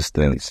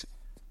assistance.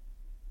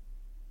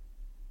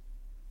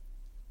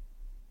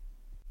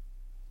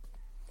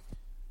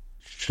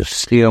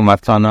 Sheskia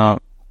Matana,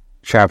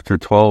 chapter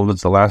 12,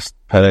 is the last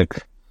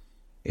Perek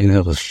in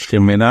Hilchos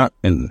Shemina,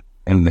 in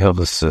the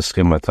Hilchos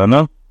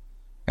Matana,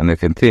 and it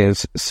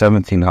contains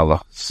 17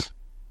 halachas.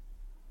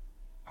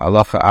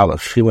 Halacha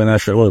Aleph, Shiva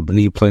Nashar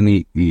B'ni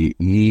Pleni Yi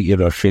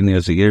Yerosheni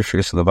as a year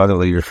Shis Levada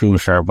Le Yershum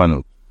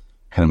Sharbanu.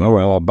 And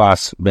El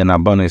Abbas Ben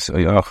Abanis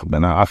Oyoch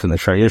Ben Ach and the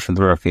Shayesh and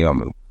Dvorach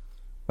Yamu.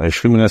 But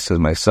Shimon says,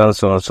 my son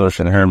so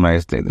should inherit my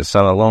estate. The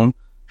son alone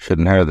should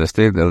inherit the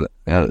estate,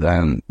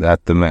 and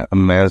that the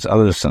man's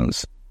other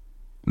sons,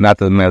 not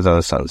the man's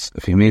other sons.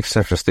 If he makes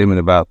such a statement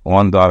about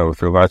one daughter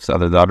with regards to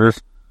other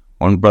daughters,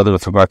 one brother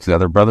with regard to the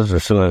other brothers, or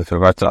similar with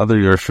regard to other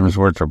Yerushalm's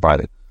words are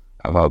binding.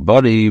 About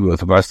body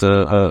with regards to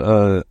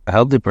a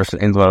healthy person,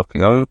 his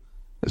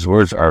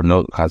words are of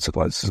no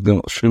consequence.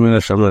 Shimon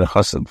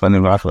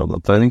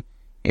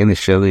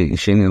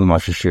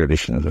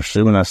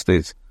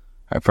states,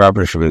 my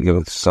property should be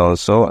given to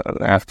so-and-so,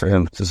 and after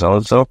him to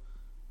so-and-so.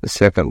 The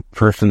second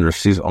person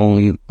receives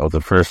only of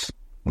the first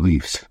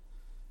leaves.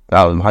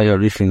 For the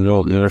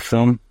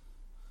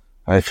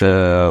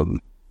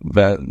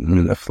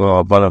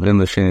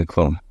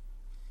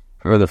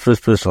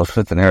first person was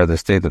fit to inherit the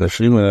estate of the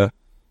Shimon.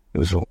 It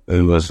was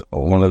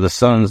one of the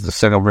sons. The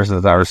second person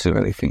did not receive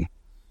anything.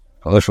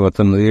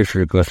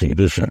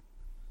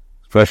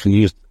 Expression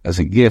used as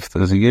a gift,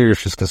 as a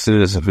Yerush is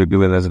considered as if you're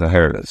given as an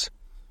inheritance.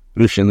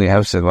 Yerush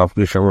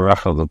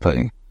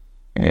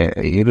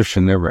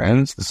never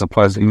ends. This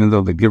applies even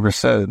though the giver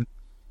said,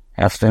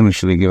 after him it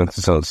should be given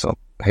to so-and-so.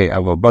 Hey, I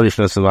will abolish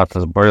this about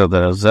this burial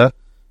that is there.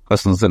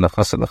 Customs in the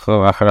Chassid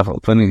Lachov,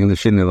 Acharaf, planning in the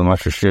Shin, the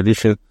Masher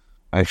Shirishin,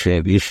 I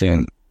should be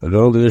Shin,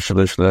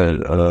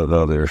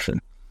 Rolishin.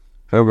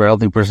 However, a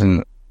healthy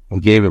person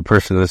gave a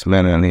person this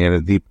manner and he had a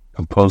deep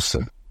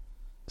compulsion,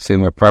 saying,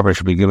 my property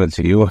should be given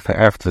to you,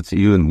 after to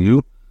you and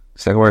you.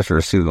 The second person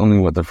receives only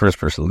what the first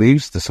person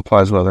leaves. This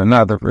applies whether or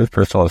not the first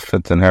person was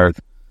fit to inherit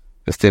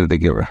the estate of the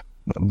giver.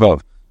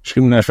 Above. Pay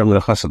for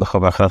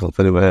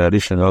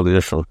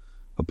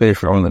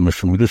only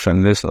Mishmudush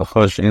and this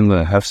Lachosh in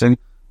the Hefsing,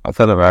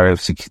 outside of Arab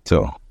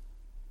Sikito.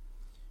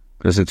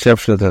 There's an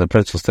exception that the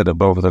principle stated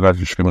above with regard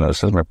to Shimon. It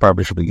says, my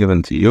property should be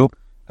given to you,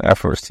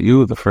 afterwards to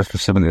you. The first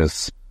recipient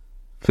is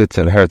fit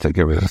to inherit the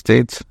giver's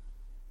estate.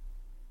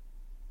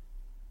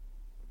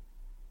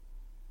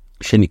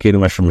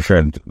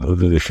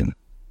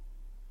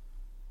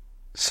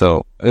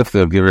 So, if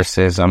the giver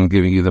says, I'm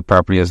giving you the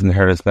property as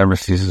inheritance, never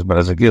ceases, but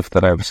as a gift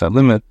that I have a set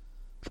limit,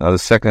 now the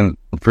second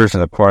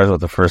person acquires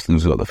what the first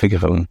things will. The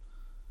fikachon.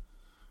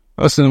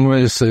 Also, in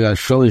ways,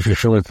 Sholi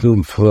Shishol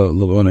Tum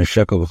Lobon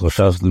Shekel with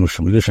Loshas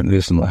Lushamidish and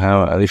Listen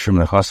Laha,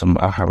 Alishim Nehasam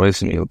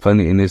Aharwasim, Il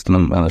Plenty in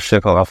Islam and a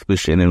Shekel off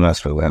Bish in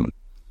Master Lamb.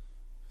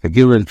 The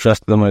giver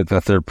entrusted them with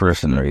the third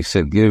person, or he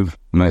said, give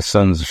my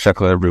sons a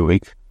shekel every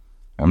week.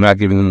 I'm not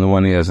giving them the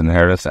one he has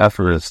inheritance.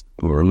 Afterwards,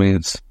 what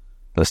remains,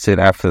 the estate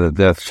after the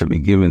death should be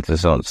given to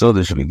so and so.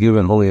 They should be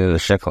given only a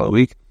shekel a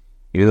week,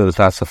 even though it's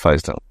not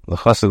sufficed them. The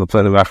chassid the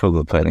plenty, vachal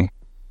the plenty.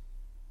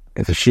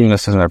 If the Shina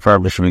says my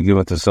property should be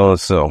given to so and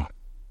so,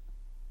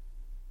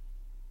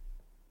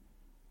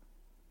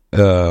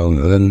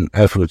 then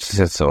afterwards he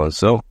said so and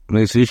so,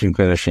 makes the Yishin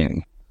create a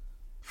Shini.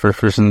 First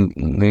person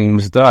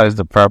names dies,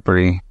 the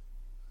property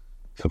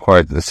is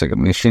acquired to the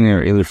second. Shini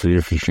or Elish for the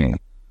Shini.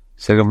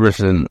 Second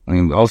person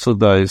named also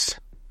dies,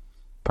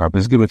 property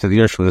is given to the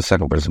Yersh for the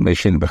second person.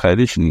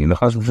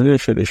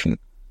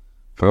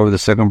 For the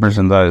second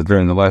person dies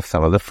during the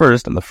lifetime of the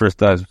first, and the first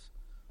dies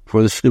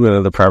before the Shliba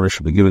of the property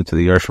should be given to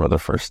the Yersh of the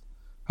first.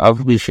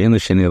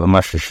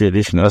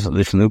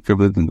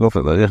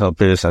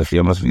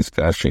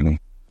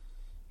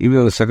 Even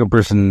though the second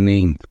person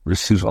named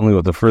receives only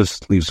what the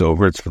first leaves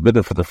over, it's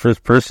forbidden for the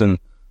first person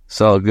to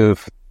sell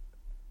give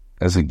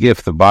as a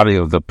gift the body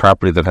of the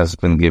property that has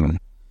been given.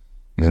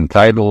 He's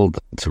entitled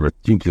to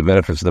recoup the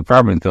benefits of the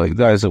property until he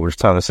dies, at which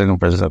time the second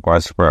person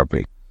acquires the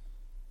property.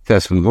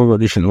 However,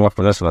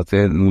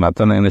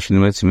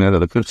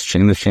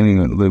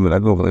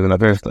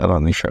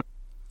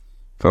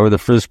 the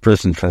first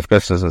person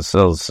transgresses and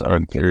sells or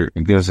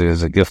gives it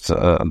as a gift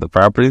the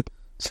property.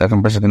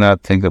 Second person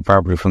cannot take the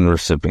property from the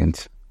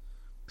recipient.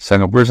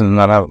 Second person does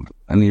not have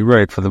any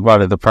right for the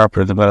body of the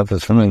property. The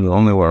benefits from it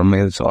only were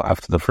made until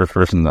after the first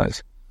person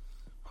dies.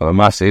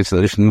 Any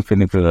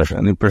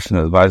person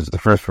who advises the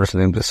first person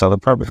named to sell the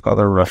property is called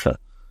a Russia.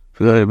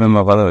 Even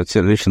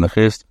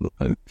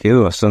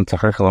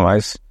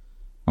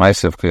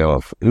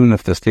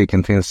if the state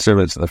contains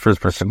servants, the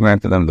first person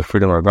granted them the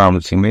freedom or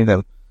garments he made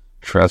them.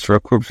 Transfer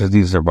corpses,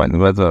 these are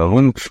binding.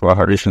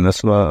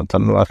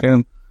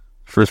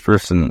 First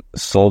person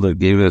sold it,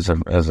 gave it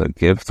as a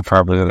gift, the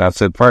property of the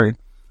outside party.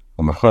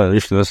 However,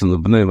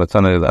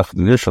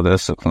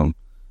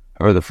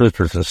 the first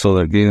person sold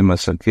it, gave him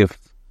as a gift.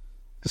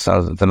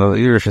 To another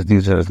Irish, it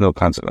means there is no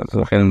consequence. So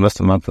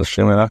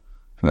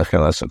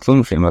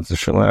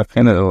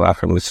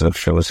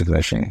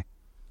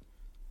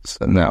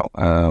now,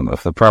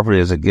 if the property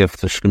is a gift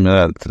to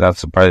that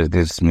surprise,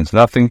 this means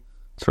nothing.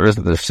 So is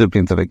that the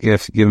recipient of a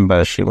gift given by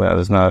a Shema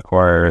is not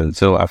acquired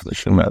until after the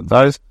Shema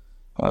dies.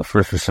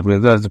 First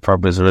recipient dies, the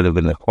property has already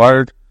been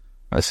acquired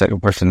by a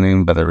second person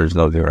named by the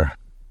original giver.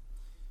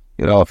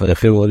 If the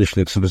Chivul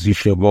addition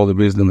exposition of all the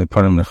reason they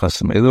put him in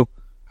Chasam Elu,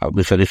 I'll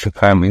be Shadisha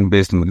Kaim in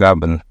based in the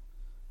Gaban.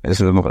 If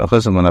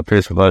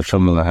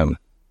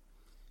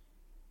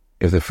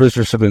the first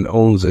recipient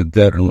owns a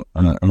debt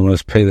and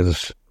must pay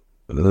his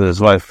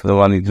wife, the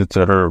one he did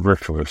to her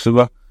virtual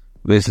Ksuba,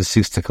 basically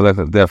seeks to collect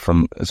the debt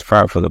from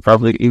the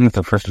property, even if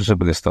the first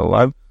recipient is still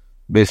alive.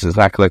 Basically does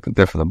not collect the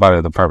debt from the body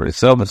of the property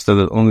itself, instead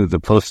of only the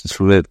proceeds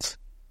from it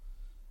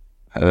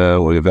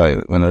will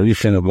evaluate. When a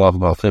Rishin above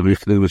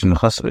which in the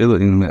Chasam Elu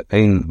in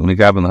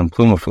Megaban and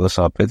Pluma for the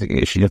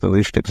Salpetic, she get the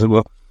Rish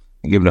Ksuba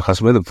and give the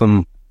Chasam Elu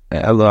Plum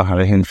Allah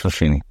Harahin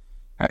Shoshini.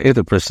 If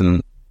the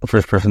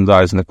first person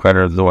dies and the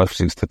creditor of the wife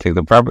seeks to take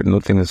the property,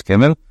 nothing is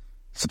given.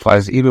 It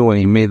applies even when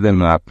he made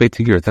them pay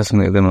to or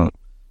designated them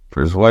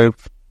for his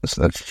wife,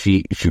 so that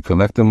she should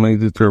collect the money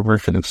due to her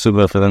person and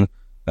Ksuba for them.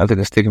 Nothing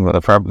is taken by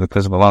the property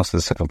because it belongs to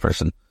the second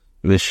person.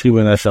 If she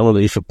when I shall the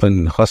issue put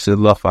in Chassid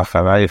Loch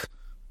Vacharaif,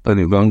 but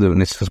you going to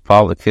Nisfas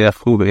Paul, the Keach,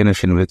 who be in a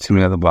shin with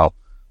Timmy the Bal.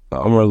 The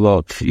Omer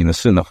Lord, she in a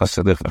sin of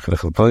Chassid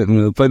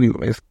Loch, plenty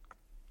ways.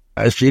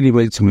 As she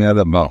anyway to me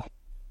the Bal.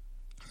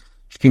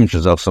 She came to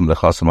herself some of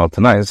the Chasam out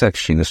tonight, it's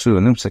actually in a suit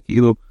and him,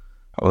 Sakilu,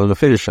 or the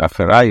finish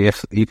after I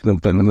equal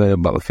them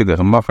about the figure of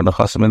Mafra, the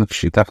Chasam, and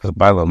she tackles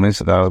Bilo,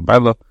 Mesa, the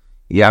Bilo,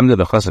 Yamda,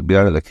 the Chasab,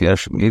 the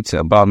Keach, meets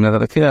about me,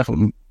 the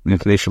Keach,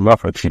 inflation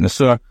Mafra, she in a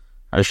suit.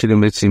 I should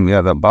have seen me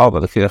the Bal,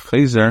 but the Keach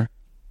Chazer.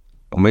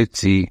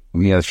 وميتي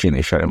مياه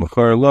شيني شارع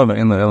مخار الله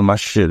وإن إلا ما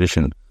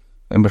شيريشن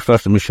إن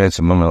بفرش مشاهد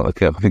سمما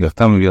لكي فيك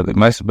اختام بيضي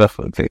ما يسبخ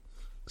okay.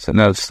 So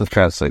now let's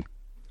translate.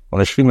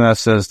 When a Shemana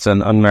says to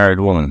an unmarried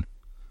woman,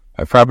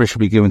 a property should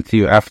be given to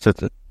you after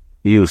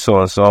you so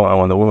and so, and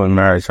when the woman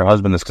marries, her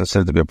husband is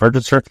considered to be a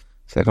purchaser,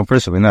 second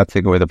person will not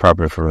take away the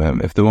property from him.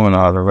 If the woman is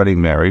already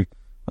married,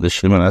 the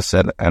Shemana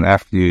said, and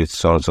after you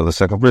so and so, the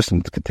second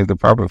person can take the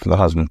property from the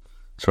husband.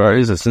 So it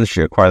is that since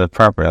she acquired the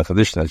property on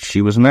condition that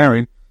she was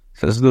married,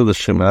 says no, the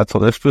Shemana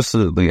told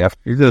explicitly after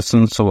you did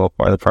so will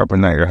acquire the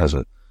property, not your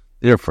husband.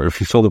 Therefore, if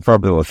she sold the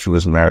property while she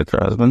was married to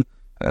her husband,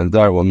 and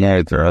died while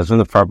married to her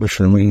husband, the property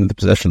should remain in the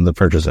possession of the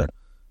purchaser.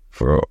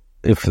 For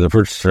if the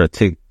purchaser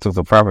took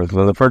the property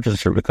from the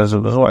purchaser because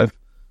of his wife,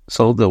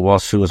 sold it while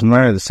she was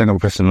married, the second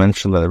person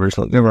mentioned by the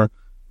original giver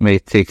may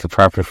take the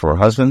property for her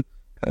husband,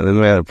 and the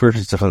man who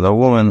purchased it from the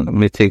woman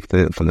may take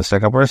it from the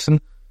second person.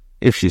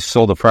 If she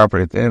sold the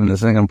property to him, the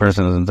second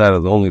person is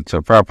entitled only to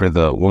a property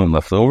the woman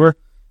left over.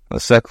 The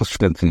cycle should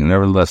continue.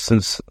 Nevertheless,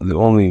 since the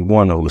only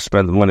one who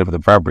spent the money for the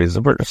property is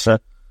the purchaser,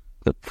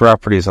 the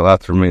property is allowed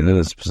to remain in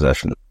his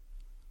possession.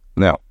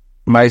 Now,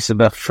 the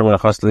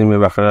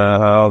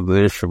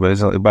issue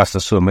is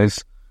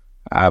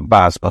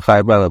Abbas,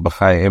 Bachai Bala,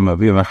 Bachai Emma,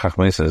 Vima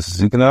Chachmesa,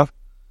 Zikanov.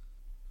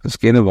 The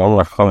skin of all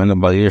our common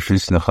about years,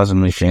 she's in the Chazam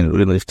Machine,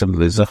 really still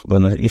the Zach,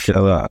 but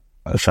Ishala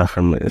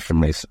Shachar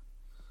Mesa.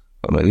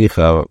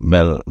 Melicha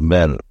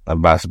Ben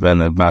Abbas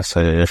Ben Abbas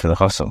Yeshan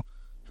Hassel.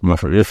 From a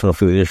traditional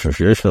affiliation,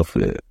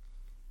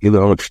 Either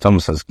Omich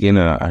Thomas has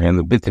Gina and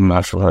the Bitim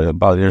Mashal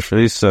about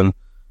Yershalisan,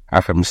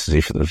 after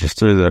Mrs. There's a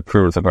story that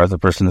occurred with regard to the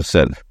person who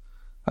said,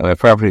 I have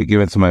property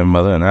given to my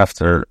mother, and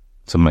after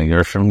to my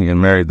Yershim, he had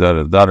married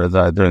the daughter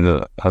died during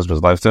the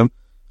husband's lifetime,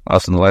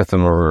 also in the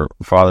lifetime of her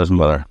father's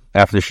mother.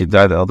 After she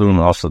died, the elder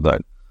woman also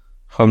died.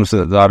 Chum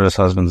said the daughter's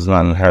husband does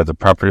not inherit the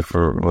property,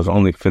 for it was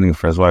only fitting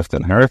for his wife to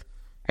inherit,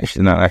 and she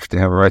did not actually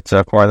have a right to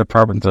acquire the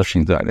property until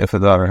she died. If the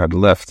daughter had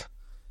left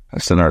a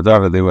son or a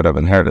daughter, they would have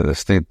inherited the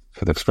estate,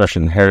 for the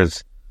expression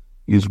inherits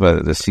used by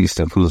the deceased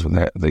includes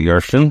the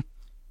Yershim.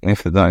 And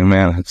if the dying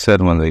man had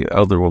said when the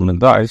elder woman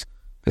dies,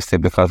 this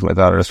estate becomes my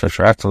daughter's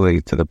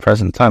retroactively to the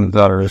present time, the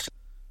daughter's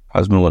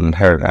husband would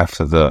inherit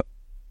after the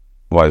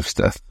wife's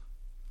death.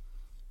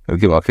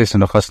 When a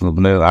person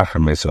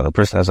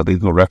has a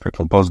legal record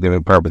composed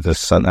giving property to his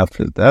son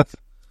after his death,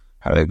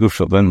 the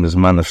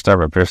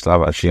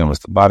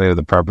body of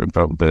the property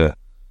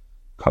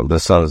called the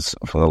son's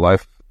for the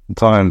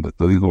lifetime, the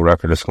legal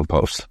record is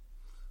composed.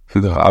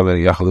 The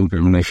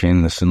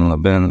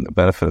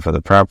benefit for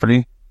the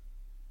property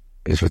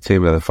is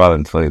retained by the father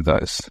until he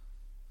dies.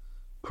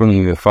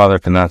 Currently, the father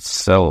cannot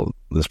sell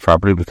this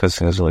property because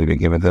it has already been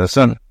given to the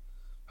son.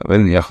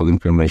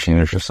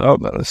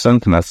 The son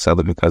cannot sell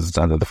it because it's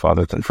under the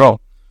father's control.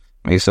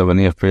 If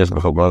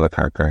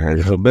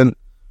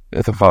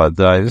the father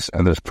dies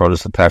and there's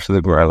produce attached to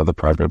the ground, the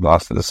property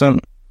belongs to the son.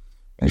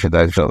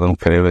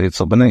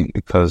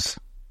 Because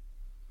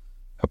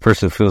a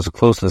person feels a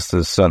closeness to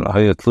the son.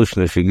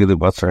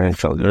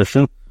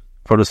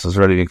 Produce has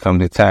already become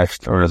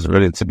detached or is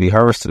ready to be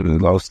harvested, it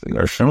belongs to the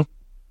Yershim.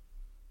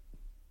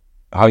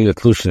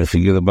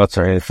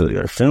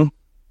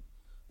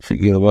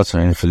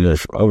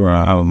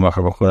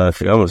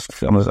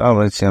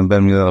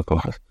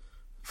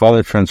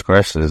 Father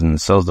transgresses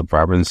and sells the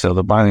property and sells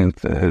the binding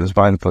his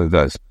binding until he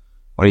dies.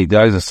 When he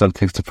dies, the son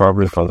takes the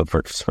property from the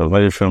purchase.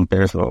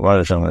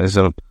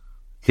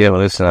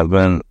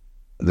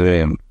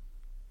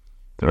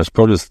 There is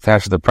produce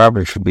attached to the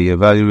property should be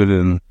evaluated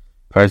in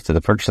price to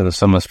the purchase, and the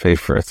son must pay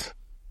for it.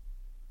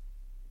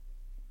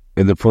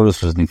 If the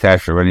produce was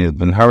detached already, it has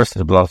been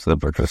harvested, it belongs to the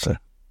purchaser.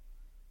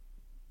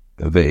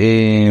 The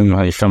aim,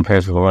 how you shun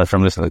pairs with one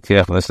from this to the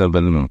kech, less than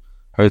ben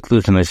her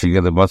inclusion, I should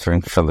get the butter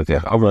and shall the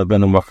kech. Over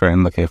ben and walker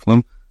in the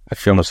kechlum,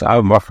 actually almost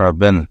out walker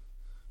ben.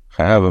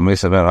 I have a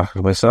mesa ben,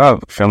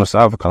 myself, shamus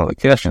av, call the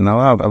kech, and now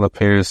other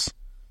pairs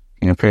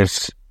in a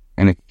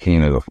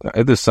kino.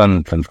 If the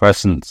son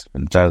transgresses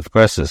and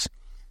transgresses,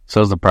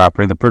 sells the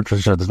property, the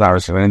purchaser does not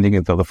receive anything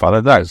until the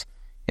father dies.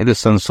 If the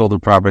son sold the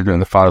property during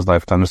the father's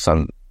lifetime, the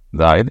son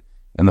died,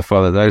 and the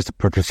father dies, the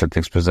purchaser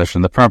takes possession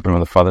of the property when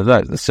the father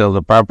dies. The sale of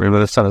the property by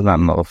the son is not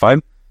nullified,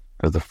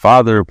 because the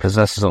father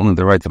possesses only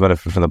the right to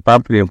benefit from the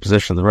property, and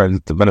possession of the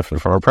right to benefit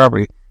from our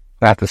property,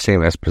 not the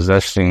same as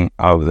possessing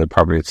of the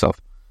property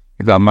itself.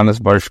 If the man is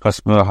barish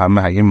kasmo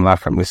hamahayim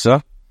lachar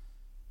misa,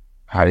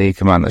 hari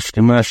kaman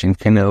ashkima shin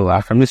kenel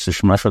lachar misa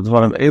shmash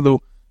odvarim elu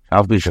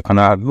shalbi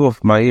shekana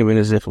aguf ma'im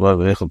inizich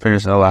v'echel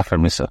peris el lachar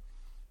misa.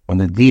 When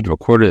the deed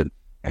recorded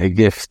a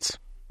gift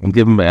and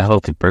given by a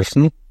healthy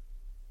person,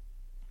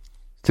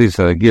 so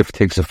the gift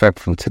takes effect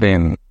from today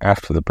and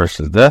after the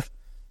person's death,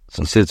 it's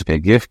considered to be a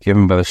gift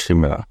given by the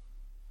Shemira.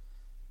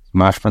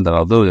 Mashman that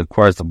although it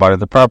acquires the body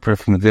of the property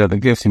from the day of the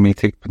gift, he may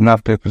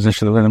not take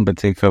possession of it, but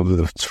take over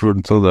the fruit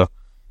until the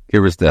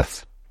giver's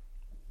death.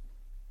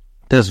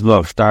 This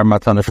love, star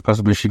matana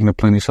shakasu b'shikna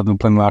plini something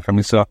plin lachar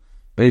misa,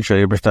 beitra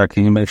yeberstar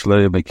kinyin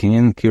beishleria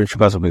bekinyin, kir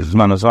shakasu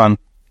b'zmanazan,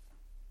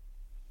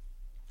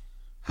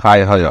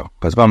 chaya hayo,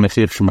 kazban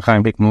mechir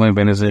shmachayim bikmulim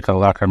ben ezekha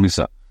lachar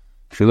misa.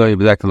 Shilo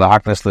yibdak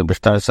la'aknes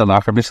leberstar sel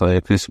lachar misa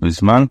le'eknis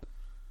b'zman,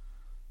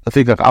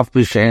 לפיכך, אף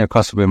פי שאין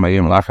הכוסף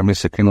במאים לאחר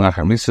מיסה, כן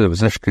לאחר מיסה,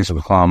 וזה שכיסה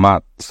בכל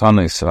עמת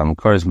סונס,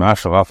 והמקורס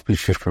מאשר, אף פי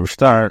שיש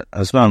פרשטר,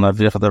 הזמן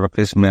להבריח את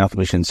הרקס מאף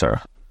פי שינסר.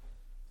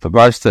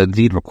 Regards to a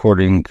deed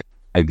recording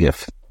a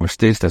gift, which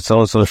states that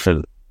so-and-so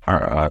should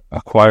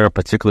acquire a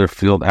particular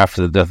field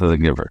after the death of the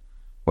giver.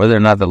 Whether or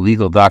not the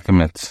legal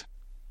document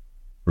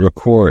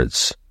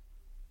records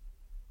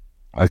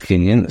a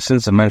kinyan,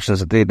 since it mentions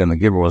the date and the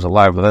giver was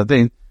alive with that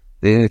date,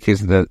 it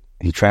indicates that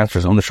he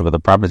transfers ownership of the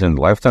property in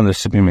the lifetime. The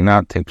recipient may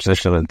not take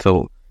possession of it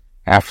until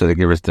after the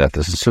giver's death.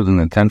 This is certainly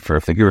an intent for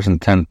if the giver's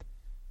intent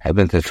had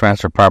been to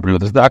transfer property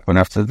with his document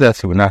after the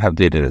death, he would not have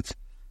dated it.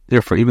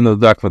 Therefore, even though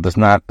the document does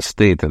not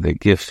state that the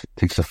gift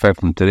takes effect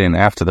from today and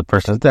after the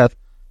person's death,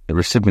 the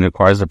recipient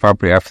acquires the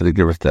property after the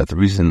giver's death. The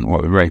reason why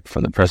we write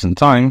from the present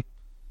time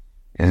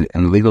in the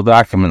legal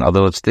document,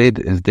 although it's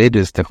dated,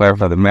 is to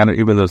clarify the matter,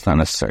 even though it's not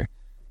necessary.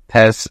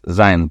 Tes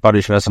Zayin,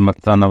 Barish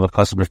Vesamatana,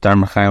 Vakasab Star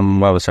Machaim,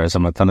 Wavasar,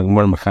 Samatana,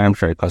 Mur Machaim,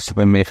 Shari,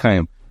 Kasab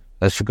Mechaim,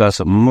 let's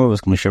Chugas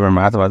Moves, Commissioner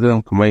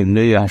Matavadim, Kumay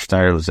Nuya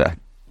Hashtar Uzak.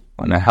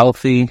 When a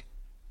healthy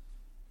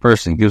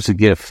person gives a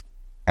gift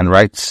and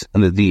writes in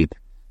the deed,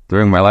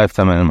 during my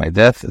lifetime and in my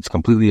death, it's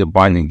completely a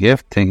binding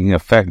gift, taking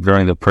effect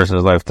during the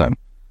person's lifetime.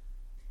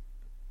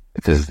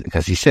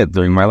 Because he said,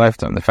 during my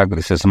lifetime, the fact that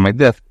he says in my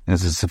death,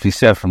 is as if he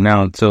said from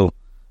now until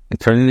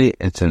eternity,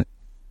 it's an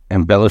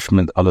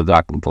embellishment of the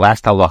document. The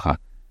last halacha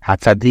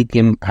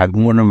Hatzadikim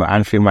hagmurim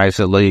anshi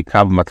ma'isa lo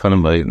yikab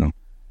matanim ba'idim.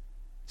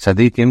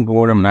 Tzadikim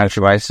gmurim and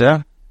anshi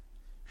ma'isa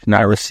should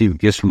not receive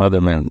gifts from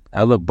other men.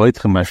 Ela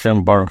boitchem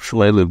Hashem baruch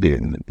shalei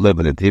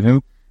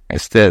lebenetivim.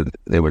 Instead,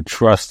 they would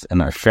trust in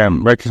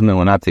Hashem. Righteous men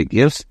will not take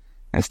gifts.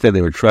 Instead,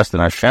 they would trust in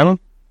Hashem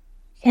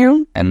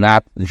and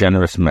not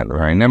generous men.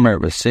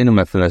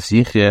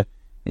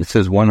 It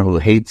says, one who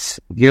hates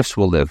gifts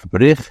will live.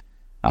 Brich,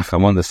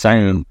 Achamon the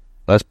sign,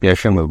 lest be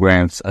Hashem will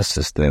grant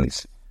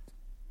assistance.